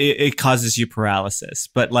 That it causes you paralysis.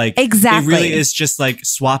 But like, exactly. It really is just like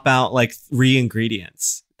swap out like 3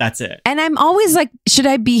 ingredients. That's it. And I'm always like, should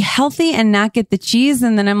I be healthy and not get the cheese?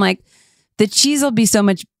 And then I'm like, the cheese will be so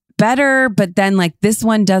much better. But then like this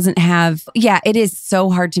one doesn't have, it is so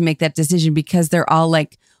hard to make that decision because they're all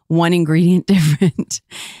like one ingredient different.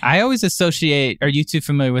 I always associate, are you two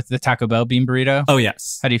familiar with the Taco Bell bean burrito? Oh,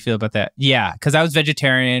 yes. How do you feel about that? Yeah, because I was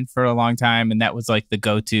vegetarian for a long time and that was like the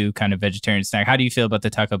go-to kind of vegetarian snack. How do you feel about the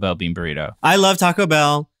Taco Bell bean burrito? I love Taco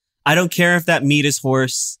Bell. I don't care if that meat is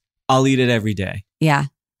horse. I'll eat it every day. Yeah.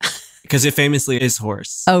 Because it famously is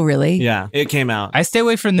horse. Oh, really? Yeah, it came out. I stay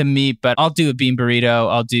away from the meat, but I'll do a bean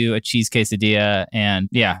burrito. I'll do a cheese quesadilla. And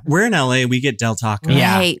we're in LA. We get Del Taco.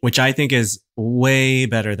 Right. Which I think is way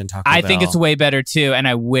better than Taco Bell. I think it's way better too. And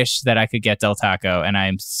I wish that I could get Del Taco. And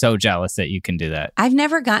I'm so jealous that you can do that. I've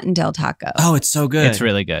never gotten Del Taco. Oh, it's so good. It's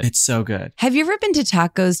really good. It's so good. Have you ever been to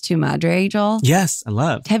Tacos Tu Madre, Joel? Yes, I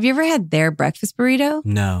love. Have you ever had their breakfast burrito?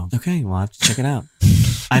 No. Okay, well, I'll have to check it out.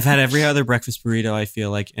 I've had every other breakfast burrito, I feel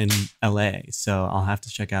like, in LA. So I'll have to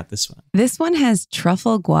check out this one. This one has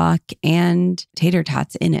truffle guac and tater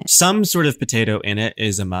tots in it. Some sort of potato in it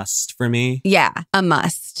is a must for me. Yeah, a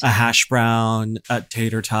must. A hash brown, a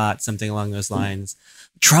tater tot, something along those lines.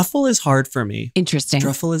 Truffle is hard for me. Interesting.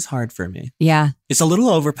 Truffle is hard for me. Yeah. It's a little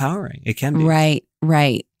overpowering. It can be.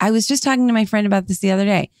 Right. I was just talking to my friend about this the other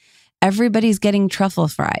day. Everybody's getting truffle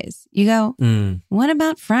fries. You go, what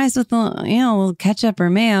about fries with a little ketchup or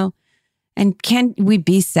mayo? And can we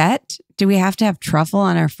be set? Do we have to have truffle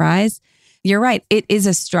on our fries? You're right. It is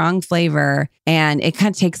a strong flavor and it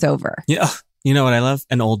kind of takes over. Yeah. You know what I love?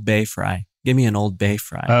 An Old Bay fry. Give me an Old Bay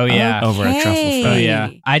fry. Oh, yeah. Over a truffle fry. Oh, yeah.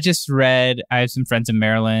 I just read, I have some friends in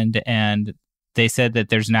Maryland, and they said that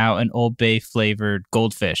there's now an Old Bay flavored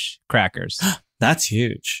goldfish crackers. That's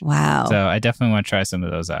huge. Wow. So I definitely want to try some of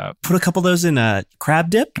those out. Put a couple of those in a crab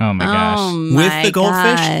dip. Oh my gosh. Oh With my the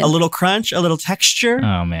goldfish, God. a little crunch, a little texture.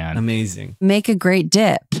 Oh, man. Amazing. Make a great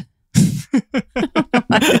dip.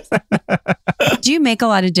 Do you make a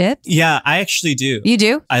lot of dips? Yeah, I actually do. You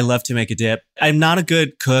do? I love to make a dip. I'm not a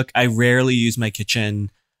good cook. I rarely use my kitchen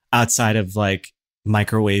outside of like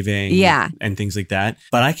microwaving and things like that.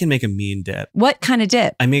 But I can make a mean dip. What kind of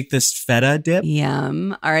dip? I make this feta dip.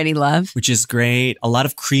 Yum. Already love. Which is great. A lot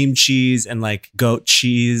of cream cheese and like goat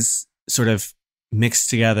cheese sort of mixed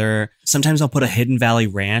together. Sometimes I'll put a Hidden Valley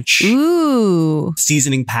Ranch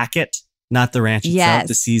seasoning packet. Not the ranch itself,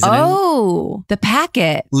 the seasoning. Oh, the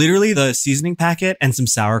packet. Literally the seasoning packet and some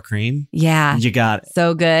sour cream. Yeah. You got it.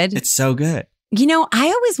 So good. It's so good. You know, I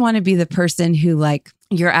always want to be the person who like,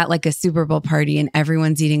 you're at like a Super Bowl party and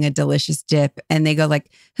everyone's eating a delicious dip and they go like,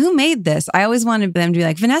 who made this? I always wanted them to be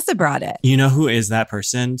like, Vanessa brought it. You know who is that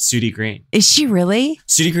person? Sudi Green. Is she really?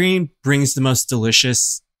 Sudi Green brings the most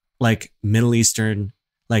delicious, like Middle Eastern,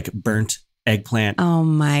 like burnt eggplant. Oh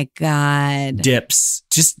my God. Dips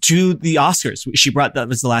just to the Oscars. She brought that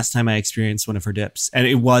was the last time I experienced one of her dips. And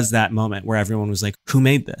it was that moment where everyone was like, who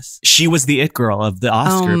made this? She was the it girl of the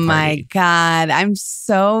Oscar party. Oh my God. I'm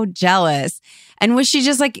so jealous. And was she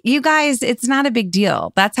just like, you guys, it's not a big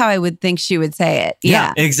deal. That's how I would think she would say it.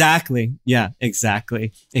 Yeah. Exactly. Yeah,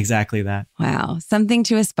 exactly. Exactly that. Wow. Something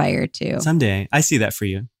to aspire to. Someday. I see that for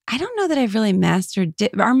you. I don't know that I've really mastered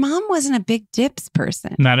dip. Our mom wasn't a big dips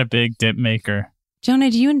person. Not a big dip maker.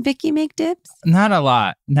 Jonah, do you and Vicky make dips? Not a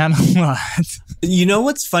lot. Not a lot. You know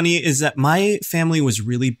what's funny is that my family was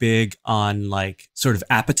really big on like sort of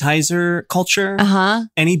appetizer culture. Uh-huh.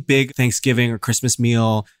 Any big Thanksgiving or Christmas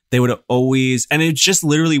meal, they would always, and it's just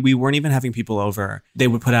literally, we weren't even having people over. They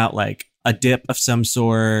would put out like a dip of some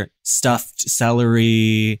sort, stuffed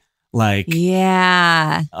celery, like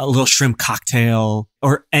a little shrimp cocktail,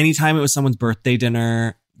 or anytime it was someone's birthday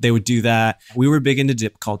dinner, they would do that. We were big into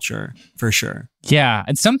dip culture for sure. Yeah.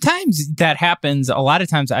 And sometimes that happens. A lot of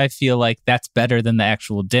times I feel like that's better than the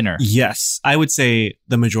actual dinner. Yes. I would say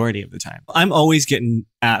the majority of the time. I'm always getting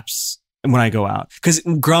apps when I go out because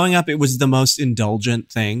growing up, it was the most indulgent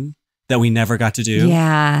thing that we never got to do.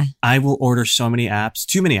 Yeah. I will order so many apps,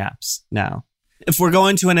 too many apps now. If we're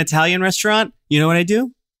going to an Italian restaurant, you know what I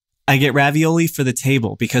do? I get ravioli for the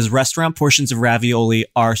table because restaurant portions of ravioli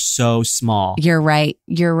are so small. You're right.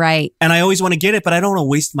 You're right. And I always want to get it, but I don't want to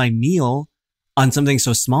waste my meal on something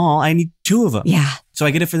so small. I need two of them. Yeah. So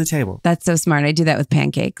I get it for the table. That's so smart. I do that with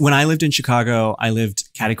pancakes. When I lived in Chicago, I lived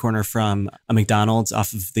catty corner from a McDonald's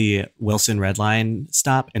off of the Wilson Red Line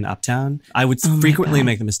stop in Uptown. I would frequently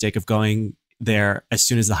make the mistake of going there as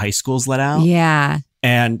soon as the high schools let out. Yeah.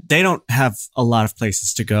 And they don't have a lot of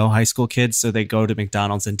places to go, high school kids. So they go to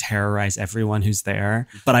McDonald's and terrorize everyone who's there.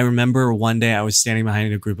 But I remember one day I was standing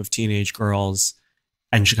behind a group of teenage girls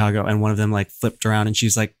in Chicago and one of them like flipped around and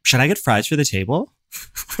she's like, should I get fries for the table?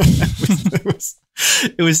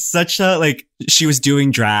 It was such a like, she was doing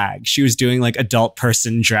drag. She was doing like adult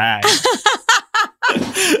person drag.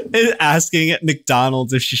 And asking at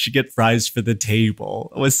McDonald's if she should get fries for the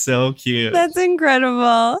table. It was so cute. That's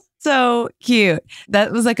incredible. So cute.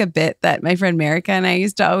 That was like a bit that my friend Marika and I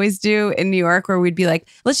used to always do in New York where we'd be like,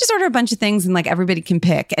 let's just order a bunch of things and like everybody can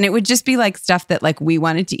pick. And it would just be like stuff that like we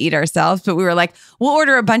wanted to eat ourselves. But we were like, we'll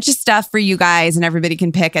order a bunch of stuff for you guys and everybody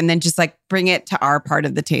can pick and then just like bring it to our part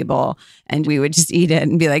of the table. And we would just eat it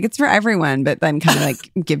and be like, it's for everyone. But then kind of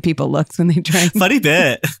like give people looks when they try. Funny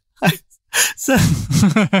bit. So,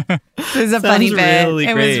 it was a funny bit. Really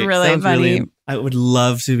it was really sounds funny. I would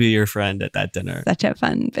love to be your friend at that dinner. Such a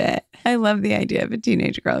fun bit. I love the idea of a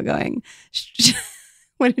teenage girl going,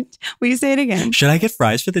 will you say it again? Should I get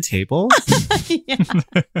fries for the table?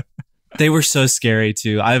 They were so scary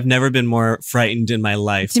too. I've never been more frightened in my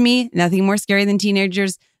life. To me, nothing more scary than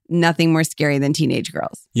teenagers. Nothing more scary than teenage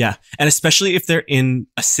girls. Yeah. And especially if they're in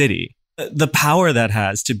a city, the power that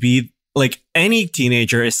has to be like any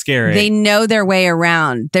teenager is scary. They know their way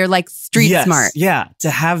around. They're like street smart. Yeah. To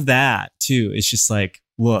have that too, it's just like,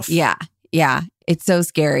 woof. Yeah. Yeah. It's so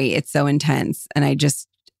scary. It's so intense. And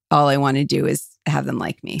all I want to do is have them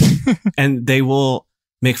like me. And they will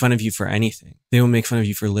make fun of you for anything. They will make fun of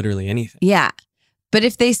you for literally anything. Yeah. But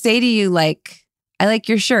if they say to you, like, I like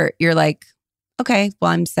your shirt, you're like, okay,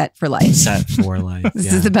 well, I'm set for life. Set for life.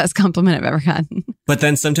 This is the best compliment I've ever gotten. But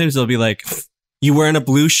then sometimes they'll be like, you wearing a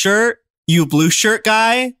blue shirt? You a blue shirt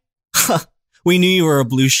guy? We knew you were a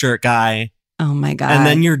blue shirt guy. Oh my God. And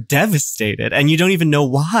then you're devastated and you don't even know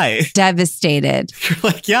why. Devastated. You're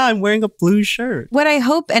like, yeah, I'm wearing a blue shirt. What I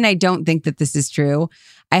hope, and I don't think that this is true,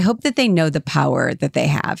 I hope that they know the power that they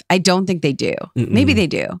have. I don't think they do. Maybe they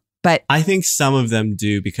do, but I think some of them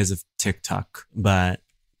do because of TikTok. But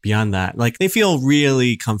beyond that, like they feel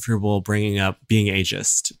really comfortable bringing up being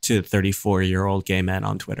ageist to 34-year-old gay men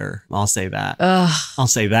on Twitter. I'll say that. I'll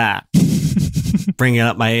say that. Bringing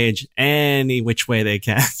up my age any which way they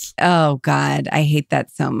can. Oh God, I hate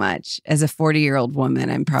that so much. As a 40-year-old woman,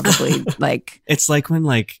 I'm probably like... It's like when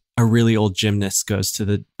like a really old gymnast goes to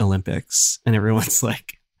the Olympics and everyone's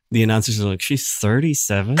like, the announcers are like, she's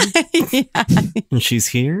 37 yeah. and she's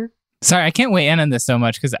here? Sorry, I can't weigh in on this so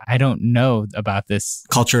much because I don't know about this.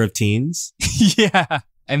 Culture of teens? Yeah.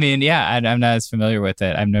 I mean, yeah, I'm not as familiar with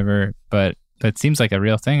it. I've never, but it seems like a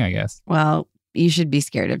real thing, I guess. Well, you should be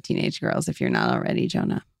scared of teenage girls if you're not already,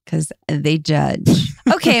 Jonah, because they judge.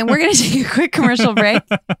 Okay, and we're going to take a quick commercial break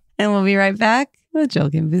and we'll be right back with Joel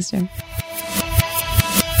Kim Booster.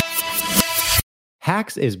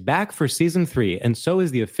 Hacks is back for season 3, and so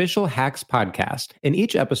is the official Hacks podcast. In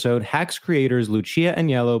each episode, Hacks creators Lucia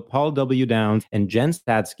Aniello, Paul W. Downs, and Jen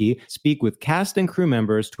Statsky speak with cast and crew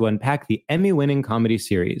members to unpack the Emmy-winning comedy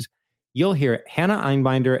series. You'll hear Hannah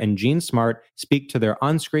Einbinder and Jean Smart speak to their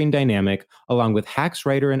on-screen dynamic, along with Hacks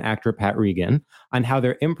writer and actor Pat Regan, on how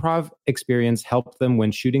their improv experience helped them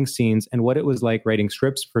when shooting scenes and what it was like writing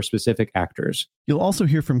scripts for specific actors. You'll also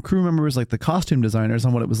hear from crew members like the costume designers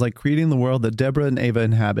on what it was like creating the world that Deborah and Ava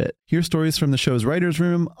inhabit. Hear stories from the show's writer's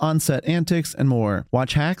room, on-set antics, and more.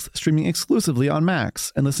 Watch Hacks streaming exclusively on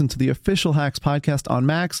Max, and listen to the official Hacks podcast on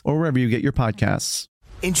Max or wherever you get your podcasts.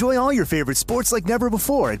 Enjoy all your favorite sports like never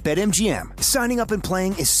before at BetMGM. Signing up and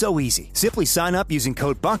playing is so easy. Simply sign up using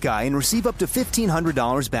code Buckeye and receive up to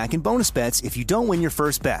 $1,500 back in bonus bets if you don't win your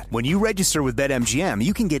first bet. When you register with BetMGM,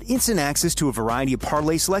 you can get instant access to a variety of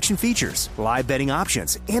parlay selection features, live betting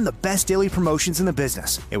options, and the best daily promotions in the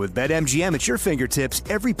business. And with BetMGM at your fingertips,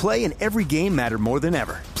 every play and every game matter more than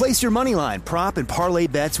ever. Place your moneyline, prop, and parlay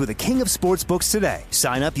bets with the king of sportsbooks today.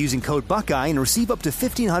 Sign up using code Buckeye and receive up to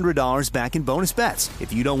 $1,500 back in bonus bets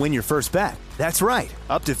if you don't win your first bet. That's right,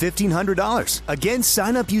 up to $1,500. Again,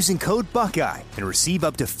 sign up using code Buckeye and receive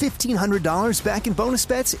up to $1,500 back in bonus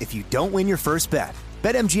bets if you don't win your first bet.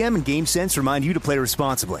 BetMGM and GameSense remind you to play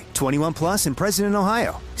responsibly. 21 plus and present in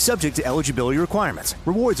Ohio. Subject to eligibility requirements.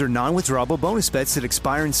 Rewards are non-withdrawable bonus bets that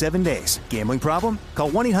expire in 7 days. Gambling problem?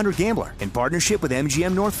 Call 1-800-GAMBLER in partnership with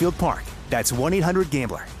MGM Northfield Park. That's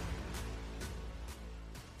 1-800-GAMBLER.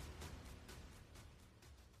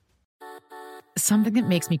 Something that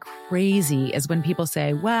makes me crazy is when people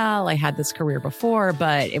say, well, I had this career before,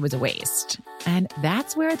 but it was a waste. And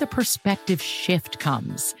that's where the perspective shift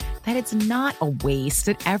comes, that it's not a waste,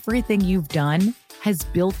 that everything you've done has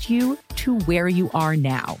built you to where you are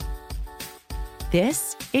now.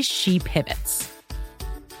 This is She Pivots,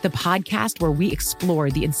 the podcast where we explore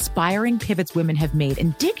the inspiring pivots women have made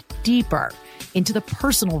and dig deeper into the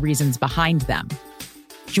personal reasons behind them.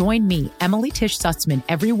 Join me, Emily Tish Sussman,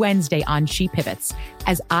 every Wednesday on She Pivots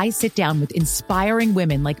as I sit down with inspiring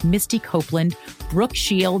women like Misty Copeland, Brooke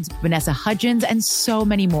Shields, Vanessa Hudgens, and so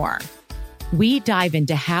many more. We dive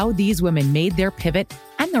into how these women made their pivot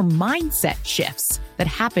and their mindset shifts that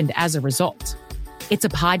happened as a result. It's a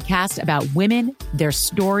podcast about women, their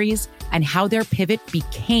stories, and how their pivot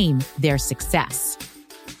became their success.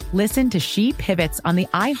 Listen to She Pivots on the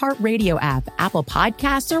iHeartRadio app, Apple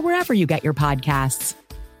Podcasts, or wherever you get your podcasts.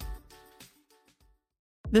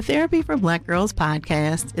 The Therapy for Black Girls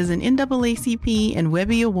podcast is an NAACP and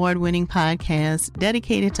Webby Award-winning podcast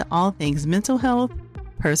dedicated to all things mental health,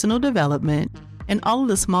 personal development, and all of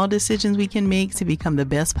the small decisions we can make to become the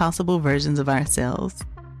best possible versions of ourselves.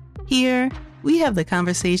 Here, we have the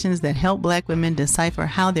conversations that help Black women decipher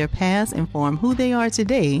how their past inform who they are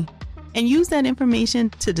today and use that information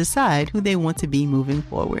to decide who they want to be moving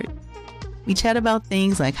forward. We chat about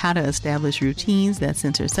things like how to establish routines that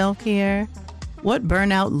center self-care, what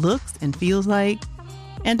burnout looks and feels like,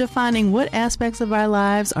 and defining what aspects of our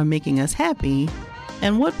lives are making us happy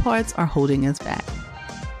and what parts are holding us back.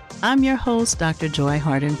 I'm your host, Dr. Joy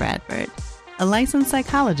Harden Bradford, a licensed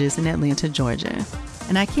psychologist in Atlanta, Georgia,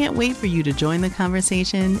 and I can't wait for you to join the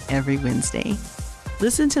conversation every Wednesday.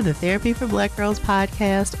 Listen to the Therapy for Black Girls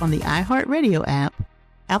podcast on the iHeartRadio app,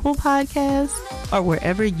 Apple Podcasts, or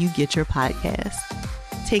wherever you get your podcasts.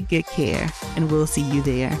 Take good care, and we'll see you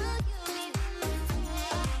there.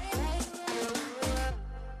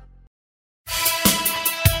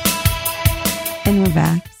 And we're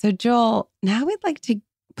back. So Joel, now we'd like to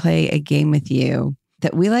play a game with you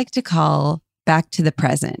that we like to call Back to the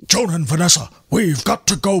Present. Jonah and Vanessa, we've got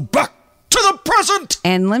to go back to the present.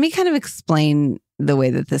 And let me kind of explain the way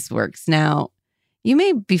that this works. Now, you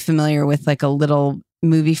may be familiar with like a little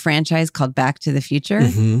movie franchise called Back to the Future.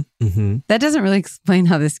 That doesn't really explain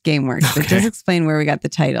how this game works. It does explain where we got the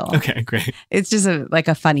title. Okay, great. It's just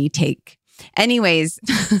a funny take. Anyways,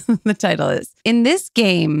 the title is, in this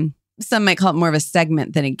game, some might call it more of a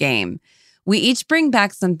segment than a game. We each bring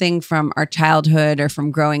back something from our childhood or from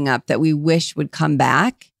growing up that we wish would come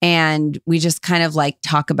back. And we just kind of like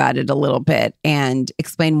talk about it a little bit and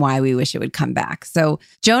explain why we wish it would come back. So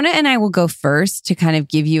Jonah and I will go first to kind of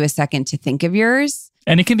give you a second to think of yours.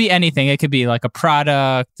 And it can be anything. It could be like a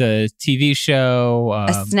product, a TV show,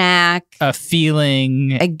 a snack, a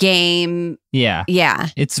feeling, a game. Yeah. Yeah.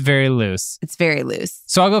 It's very loose. It's very loose.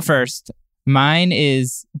 So I'll go first. Mine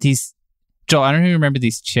is these, Joel, I don't even remember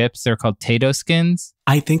these chips. They're called Tato Skins.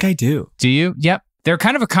 I think I do. Do you? Yep. They're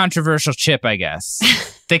kind of a controversial chip, I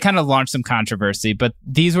guess. They kind of launched some controversy, but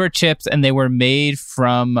these were chips and they were made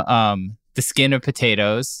from the skin of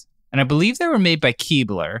potatoes. And I believe they were made by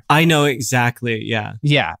Keebler. I know exactly. Yeah.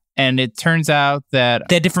 Yeah. And it turns out that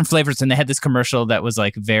they had different flavors and they had this commercial that was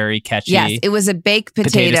like very catchy. Yes, it was a baked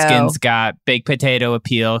potato. Potato skins got baked potato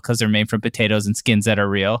appeal because they're made from potatoes and skins that are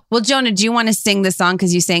real. Well, Jonah, do you want to sing the song?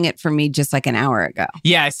 Because you sang it for me just like an hour ago.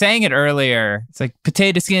 Yeah, I sang it earlier. It's like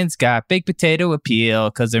potato skins got baked potato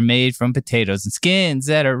appeal because they're made from potatoes and skins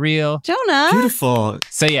that are real. Jonah. Beautiful.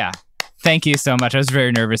 So yeah, thank you so much. I was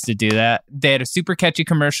very nervous to do that. They had a super catchy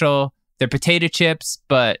commercial. They're potato chips,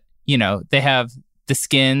 but, you know, they have the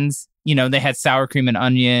skins. You know, they had sour cream and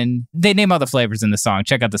onion. They name all the flavors in the song.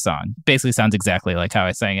 Check out the song. Basically sounds exactly like how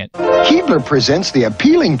I sang it. Keebler presents the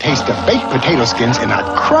appealing taste of baked potato skins in a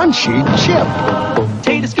crunchy chip.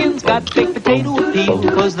 Potato skins got baked potato appeal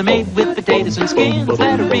because they're made with potatoes and skins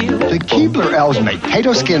that are real. The Keebler elves make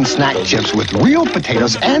potato skin snack chips with real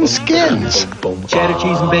potatoes and skins. Cheddar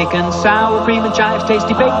cheese and bacon, sour cream and chives,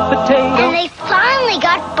 tasty baked potato. And they finally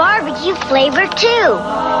got barbecue flavor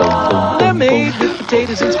too. They're made with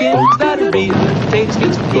potatoes and skins that are real. Potato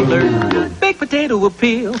skins from Keebler, baked potato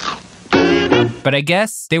appeal. But I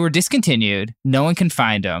guess they were discontinued. No one can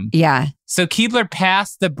find them. Yeah. So Keebler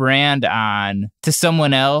passed the brand on to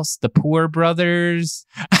someone else, the Poor Brothers.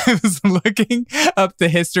 I was looking up the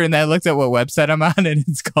history and then I looked at what website I'm on and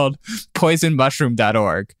it's called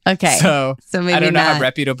poisonmushroom.org. Okay. So maybe I don't know not. how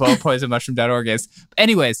reputable poisonmushroom.org is.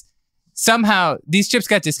 Anyways, somehow these chips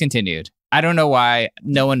got discontinued. I don't know why.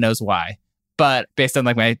 No one knows why. But based on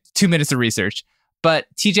like my 2 minutes of research. But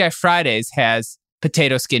TGI Fridays has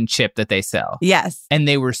potato skin chip that they sell. Yes. And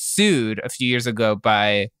they were sued a few years ago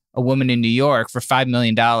by a woman in New York for $5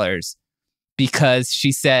 million because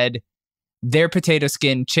she said their potato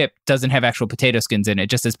skin chip doesn't have actual potato skins in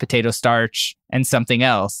it, just as potato starch and something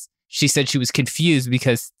else. She said she was confused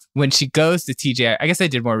because when she goes to TGI, I guess I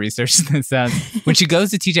did more research than it sounds. When she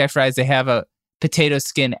goes to TGI Fridays, they have a potato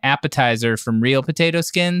skin appetizer from real potato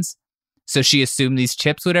skins. So she assumed these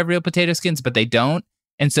chips would have real potato skins, but they don't.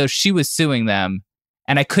 And so she was suing them.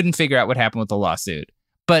 And I couldn't figure out what happened with the lawsuit.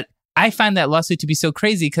 But I find that lawsuit to be so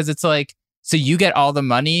crazy because it's like, so you get all the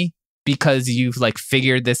money because you've like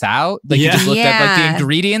figured this out? Like you just looked at like the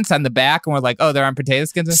ingredients on the back and we're like, oh, there aren't potato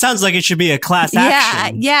skins? Sounds like it should be a class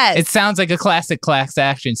action. Yeah, yes. It sounds like a classic class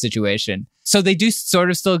action situation. So they do sort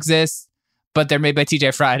of still exist, but they're made by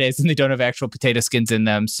TGI Fridays and they don't have actual potato skins in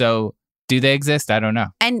them. So do they exist? I don't know.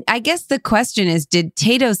 And I guess the question is, did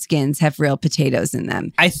Tato skins have real potatoes in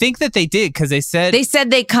them? I think that they did because they said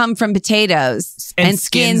they come from potatoes and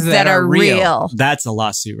skins that are real. That's a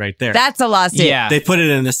lawsuit right there. That's a lawsuit. Yeah. They put it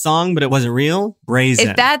in the song, but it wasn't real.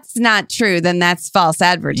 Brazen. If that's not true, then that's false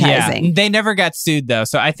advertising. Yeah. They never got sued though,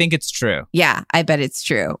 so I think it's true. Yeah, I bet it's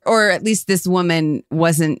true. Or at least this woman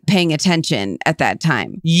wasn't paying attention at that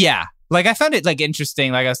time. Yeah. Like, I found it, like,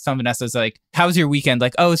 interesting. Like, I was telling Vanessa, I was like, how was your weekend?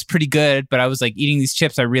 Like, oh, it's pretty good. But I was, like, eating these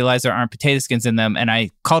chips. I realized there aren't potato skins in them. And I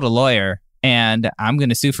called a lawyer. And I'm going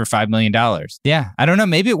to sue for $5 million. Yeah. I don't know.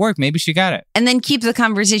 Maybe it worked. Maybe she got it. And then keep the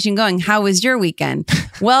conversation going. How was your weekend?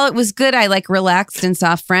 Well, it was good. I like relaxed and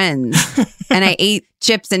saw friends. And I ate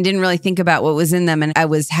chips and didn't really think about what was in them. And I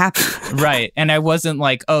was happy. Right. And I wasn't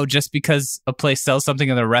like, oh, just because a place sells something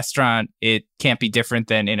in the restaurant, it can't be different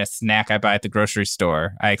than in a snack I buy at the grocery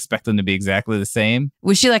store. I expect them to be exactly the same.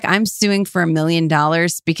 Was she like, I'm suing for $1 million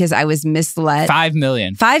because I was misled? $5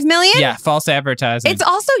 million. $5 million? Yeah. False advertising. It's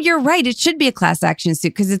also, you're right. It should be a class action suit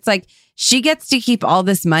because it's like, she gets to keep all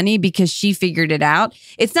this money because she figured it out.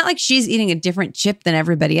 It's not like she's eating a different chip than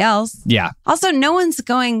everybody else. Yeah. Also, no one's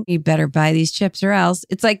going, you better buy these chips or else.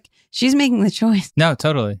 It's like she's making the choice. No,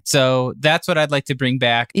 totally. So that's what I'd like to bring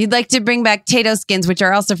back. You'd like to bring back Tato skins, which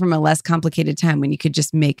are also from a less complicated time when you could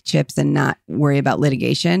just make chips and not worry about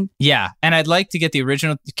litigation. Yeah. And I'd like to get the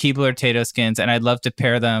original Keebler Tato skins, and I'd love to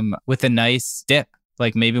pair them with a nice dip.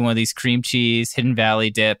 Like maybe one of these cream cheese, Hidden Valley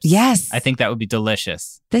dips. Yes. I think that would be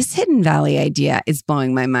delicious. This Hidden Valley idea is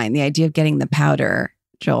blowing my mind. The idea of getting the powder,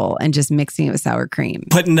 Joel, and just mixing it with sour cream.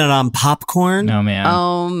 Putting it on popcorn? No, man.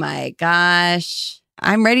 Oh my gosh.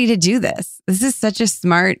 I'm ready to do this. This is such a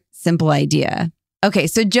smart, simple idea. Okay,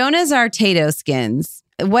 so Jonah's our Tato skins.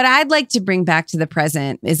 What I'd like to bring back to the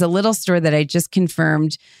present is a little store that I just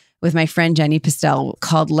confirmed with my friend Jenny Pastel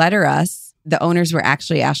called Letter Us. The owners were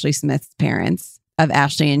actually Ashley Smith's parents, of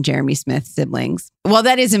Ashley and Jeremy Smith siblings. Well,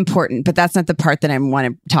 that is important, but that's not the part that I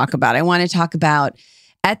want to talk about. I want to talk about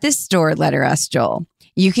at this store, Letter Us, Joel,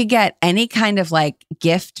 you could get any kind of like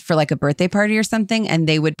gift for like a birthday party or something, and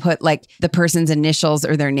they would put like the person's initials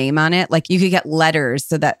or their name on it. Like you could get letters,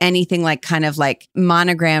 so that anything like kind of like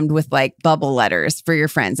monogrammed with like bubble letters for your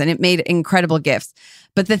friends. And it made incredible gifts.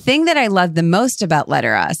 But the thing that I loved the most about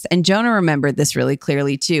Letter Us, and Jonah remembered this really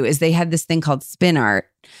clearly too, is they had this thing called spin art,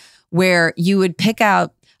 where you would pick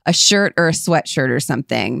out a shirt or a sweatshirt or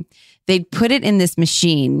something. They'd put it in this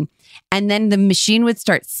machine, and then the machine would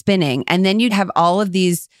start spinning. And then you'd have all of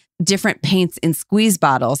these different paints in squeeze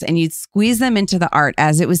bottles, and you'd squeeze them into the art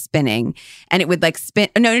as it was spinning. And it would like spin.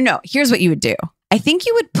 No. Here's what you would do. I think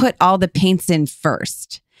you would put all the paints in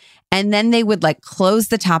first, and then they would like close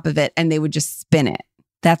the top of it and they would just spin it.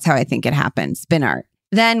 That's how I think it happened. Spin art.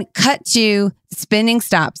 Then cut to spinning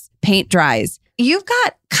stops, paint dries. You've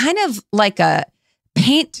got kind of like a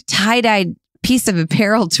paint tie-dyed piece of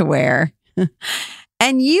apparel to wear.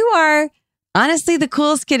 And you are honestly the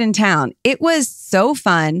coolest kid in town. It was so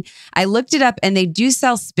fun. I looked it up, and they do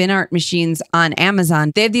sell spin art machines on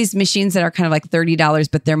Amazon. They have these machines that are kind of like $30,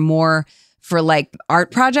 but they're more for like art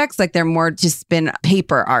projects. Like they're more to spin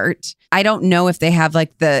paper art. I don't know if they have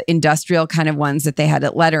like the industrial kind of ones that they had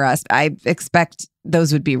at Letter Us. I expect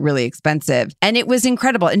those would be really expensive. And it was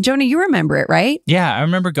incredible. And Jonah, you remember it, right? Yeah, I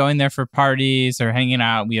remember going there for parties or hanging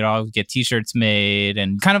out. We'd all get t-shirts made,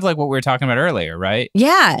 and kind of like what we were talking about earlier, right?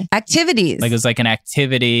 Yeah, activities. Like it was like an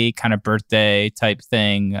activity kind of birthday type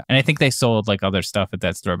thing. And I think they sold like other stuff at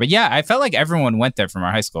that store. But yeah, I felt like everyone went there from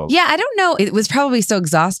our high school. Yeah, I don't know. It was probably so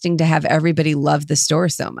exhausting to have everybody love the store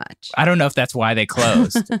so much. I don't know if that's why they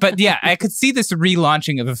closed. But yeah, I could see this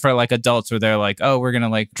relaunching of it for like adults, where they're like, oh, we're going to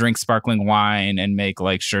like drink sparkling wine and make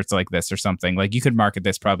like shirts like this or something. Like you could market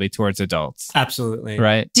this probably towards adults. Absolutely.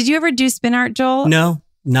 Right? Did you ever do spin art, Joel? No,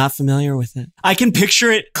 not familiar with it. I can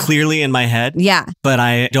picture it clearly in my head. Yeah. But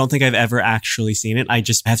I don't think I've ever actually seen it. I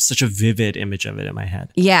just have such a vivid image of it in my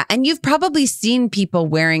head. Yeah. And you've probably seen people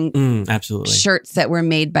wearing absolutely shirts that were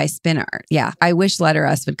made by spin art. Yeah. I wish Letter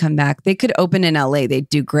Us would come back. They could open in LA. They'd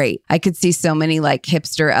do great. I could see so many like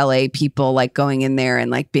hipster LA people like going in there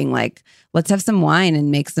and like being like, let's have some wine and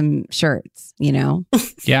make some shirts, you know?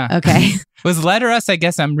 Yeah. Okay. Was Letter Us, I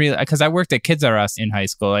guess I'm really, because I worked at Kids R Us in high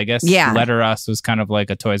school. I guess Letter Us was kind of like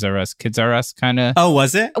a Toys R Us, Kids R Us kind of. Oh,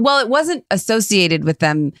 was it? Well, it wasn't associated with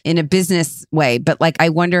them in a business way, but like I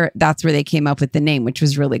wonder that's where they came up with the name, which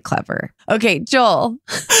was really clever. Okay, Joel,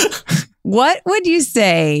 what would you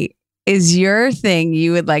say is your thing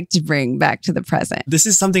you would like to bring back to the present? This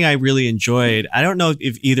is something I really enjoyed. I don't know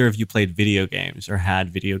if either of you played video games or had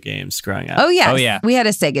video games growing up. Oh, yeah. We had a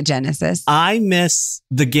Sega Genesis. I miss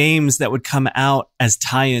the games that would come out as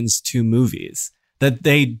tie-ins to movies that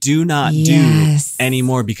they do not do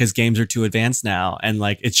anymore because games are too advanced now. And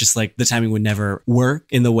like, it's just like the timing would never work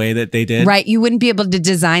in the way that they did. Right. You wouldn't be able to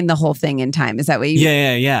design the whole thing in time. Is that what you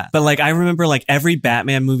Yeah. But like, I remember like every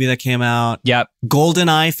Batman movie that came out. Yep.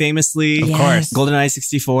 GoldenEye famously. Of course. GoldenEye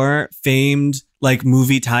 64 famed like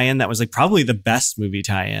movie tie-in that was like probably the best movie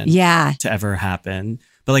tie-in to ever happen.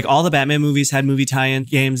 But like all the Batman movies had movie tie-in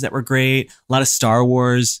games that were great. A lot of Star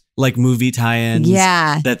Wars like movie tie-ins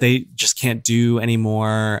that they just can't do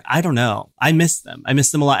anymore. I don't know. I miss them. I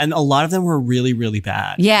miss them a lot. And a lot of them were really, really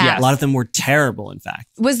bad. Yeah. A lot of them were terrible, in fact.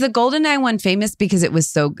 Was the GoldenEye one famous because it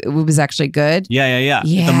was actually good? Yeah.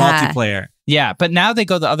 The multiplayer. Yeah, but now they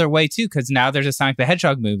go the other way too, because now there's a Sonic the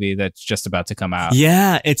Hedgehog movie that's just about to come out.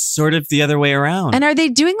 Yeah, it's sort of the other way around. And are they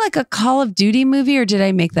doing like a Call of Duty movie, or did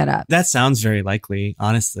I make that up? That sounds very likely,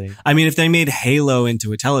 honestly. I mean, if they made Halo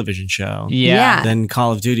into a television show, then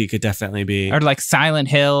Call of Duty Duty could definitely be. Or like Silent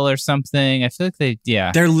Hill or something. I feel like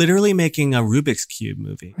They're literally making a Rubik's Cube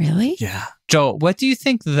movie. Really? Yeah. Joel, what do you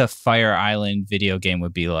think the Fire Island video game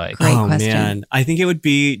would be like? Great question. Man. I think it would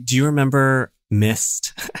be, do you remember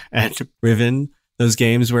Myst and Riven? Those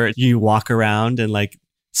games where you walk around and like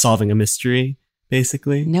solving a mystery,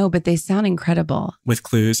 basically. No, but they sound incredible. With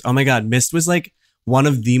clues. Oh my God. Myst was like one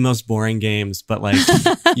of the most boring games, but like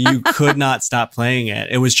you could not stop playing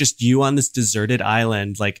it. It was just you on this deserted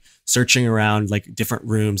island, like searching around like different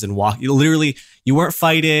rooms and literally, you weren't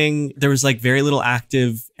fighting. There was like very little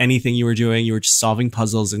active anything you were doing. You were just solving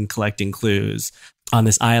puzzles and collecting clues on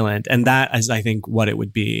this island. And that is, I think, what it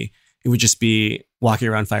would be. It would just be walking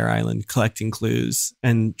around Fire Island, collecting clues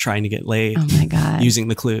and trying to get laid. Oh my God. Using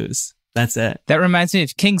the clues. That's it. That reminds me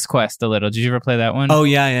of King's Quest a little. Did you ever play that one? Oh,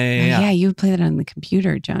 yeah. Yeah, you would play that on the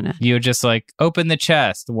computer, Jonah. You would just like open the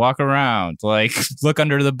chest, walk around, like look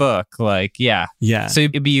under the book. Like, yeah. Yeah. So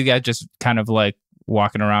it'd be you guys just kind of like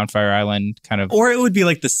walking around Fire Island kind of. Or it would be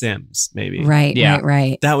like The Sims, maybe. Right,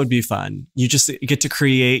 right. That would be fun. You just get to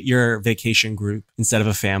create your vacation group instead of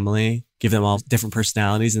a family. Give them all different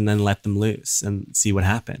personalities and then let them loose and see what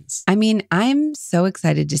happens. I mean, I'm so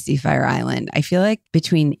excited to see Fire Island. I feel like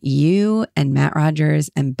between you and Matt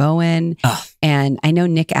Rogers and Bowen, and I know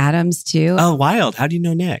Nick Adams too. Oh, wild. How do you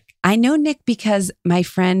know Nick? I know Nick because my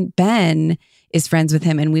friend Ben is friends with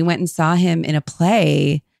him and we went and saw him in a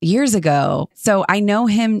play years ago. So I know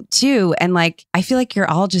him too. And like, I feel like you're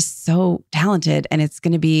all just so talented and it's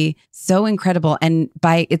going to be so incredible. And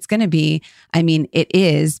by it's going to be, I mean, it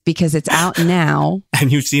is because it's out now.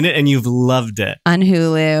 And you've seen it and you've loved it. On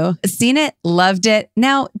Hulu. Seen it, loved it.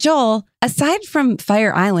 Now, Joel, aside from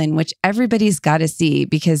Fire Island, which everybody's got to see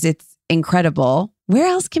because it's incredible, where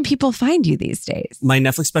else can people find you these days? My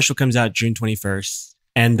Netflix special comes out June 21st.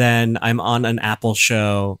 And then I'm on an Apple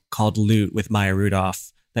show called Loot with Maya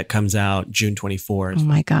Rudolph that comes out June 24th. Oh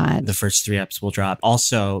my God. The first 3 episodes will drop.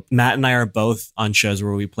 Also, Matt and I are both on shows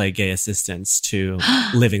where we play gay assistants to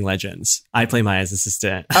living legends. I play Maya's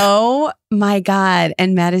assistant. Oh my God.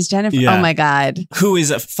 And Matt is Jennifer. Yeah. Oh my God. Who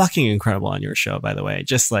is fucking incredible on your show, by the way.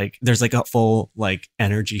 Just like, there's like a full like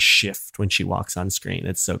energy shift when she walks on screen.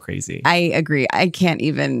 It's so crazy. I agree. I can't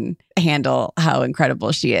even handle how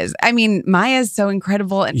incredible she is. I mean, Maya's so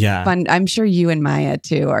incredible and fun. I'm sure you and Maya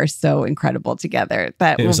too are so incredible together.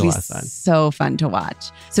 That will be so fun to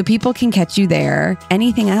watch. So people can catch you there.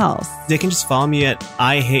 Anything else? They can just follow me at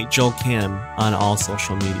I Hate Joel Kim on all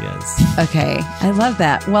social medias. Okay. I love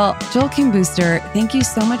that. Well, Joel Kim Booster, thank you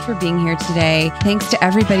so much for being here today. Thanks to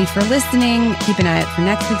everybody for listening. Keep an eye out for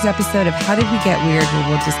next week's episode of How Did We Get Weird, where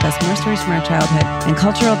we'll discuss more stories from our childhood and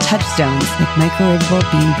cultural touchstones like microwavable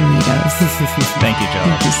bean burritos. Thank you, Joel.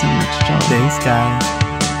 Thank you so much, Joel. Thanks, guys.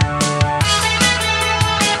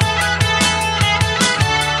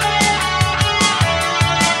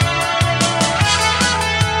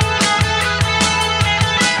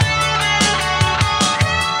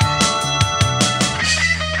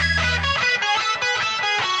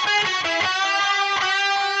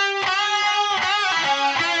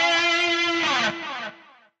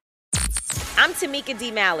 I'm Tamika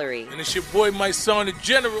D. Mallory. And it's your boy, my son, the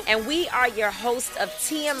General. And we are your hosts of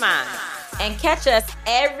TMI. And catch us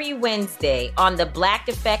every Wednesday on the Black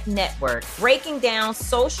Effect Network, breaking down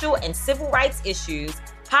social and civil rights issues,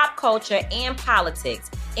 pop culture, and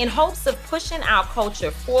politics in hopes of pushing our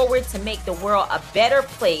culture forward to make the world a better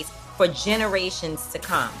place for generations to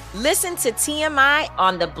come. Listen to TMI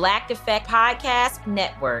on the Black Effect Podcast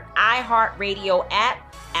Network, iHeartRadio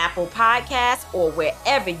app, Apple Podcasts, or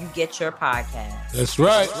wherever you get your podcasts. That's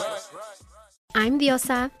right. I'm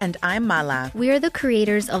Diosa. And I'm Mala. We are the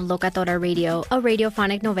creators of Locatora Radio, a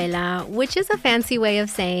radiophonic novela, which is a fancy way of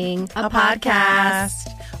saying a podcast.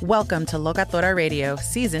 Welcome to Locatora Radio,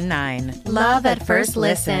 Season 9. Love at first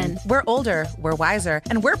listen. We're older, we're wiser,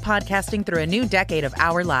 and we're podcasting through a new decade of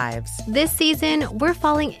our lives. This season, we're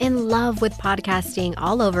falling in love with podcasting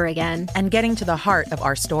all over again. And getting to the heart of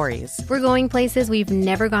our stories. We're going places we've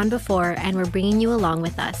never gone before, and we're bringing you along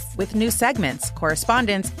with us. With new segments,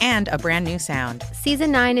 correspondence, and a brand new sound.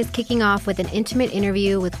 Season 9 is kicking off with an intimate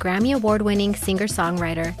interview with Grammy Award-winning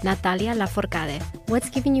singer-songwriter Natalia Lafourcade.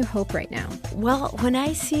 What's giving you hope right now? Well, when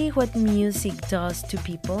I see what music does to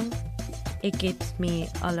people, it gives me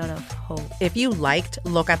a lot of hope. If you liked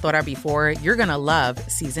Locatora before, you're going to love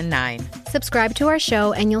Season 9. Subscribe to our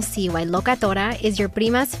show and you'll see why Locatora is your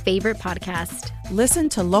prima's favorite podcast. Listen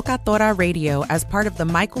to Locatora Radio as part of the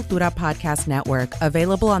My Cultura Podcast Network,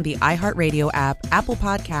 available on the iHeartRadio app, Apple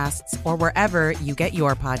Podcasts, or wherever you get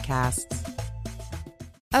your podcasts.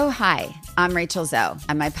 Oh, hi. I'm Rachel Zoe,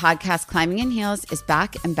 and my podcast, Climbing in Heels, is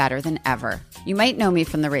back and better than ever. You might know me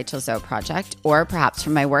from the Rachel Zoe Project, or perhaps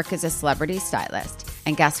from my work as a celebrity stylist.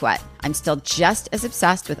 And guess what? I'm still just as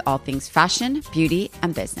obsessed with all things fashion, beauty,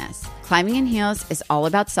 and business. Climbing in Heels is all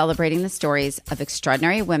about celebrating the stories of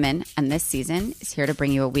extraordinary women, and this season is here to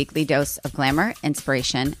bring you a weekly dose of glamour,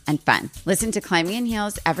 inspiration, and fun. Listen to Climbing in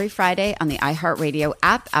Heels every Friday on the iHeartRadio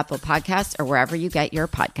app, Apple Podcasts, or wherever you get your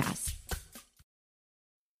podcasts.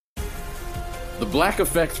 The Black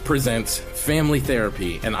Effect presents Family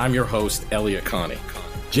Therapy, and I'm your host, Elliot Connie.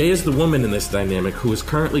 Jay is the woman in this dynamic who is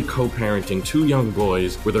currently co-parenting 2 young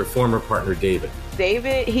boys with her former partner, David.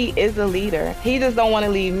 David, he is a leader. He just don't want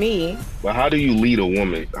to leave me. But how do you lead a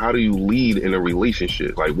woman? How do you lead in a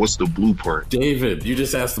relationship? Like, what's the blueprint? David, you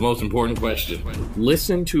just asked the most important question.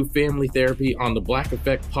 Listen to Family Therapy on the Black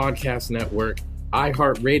Effect Podcast Network,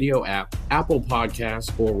 iHeartRadio app, Apple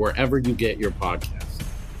Podcasts, or wherever you get your podcasts.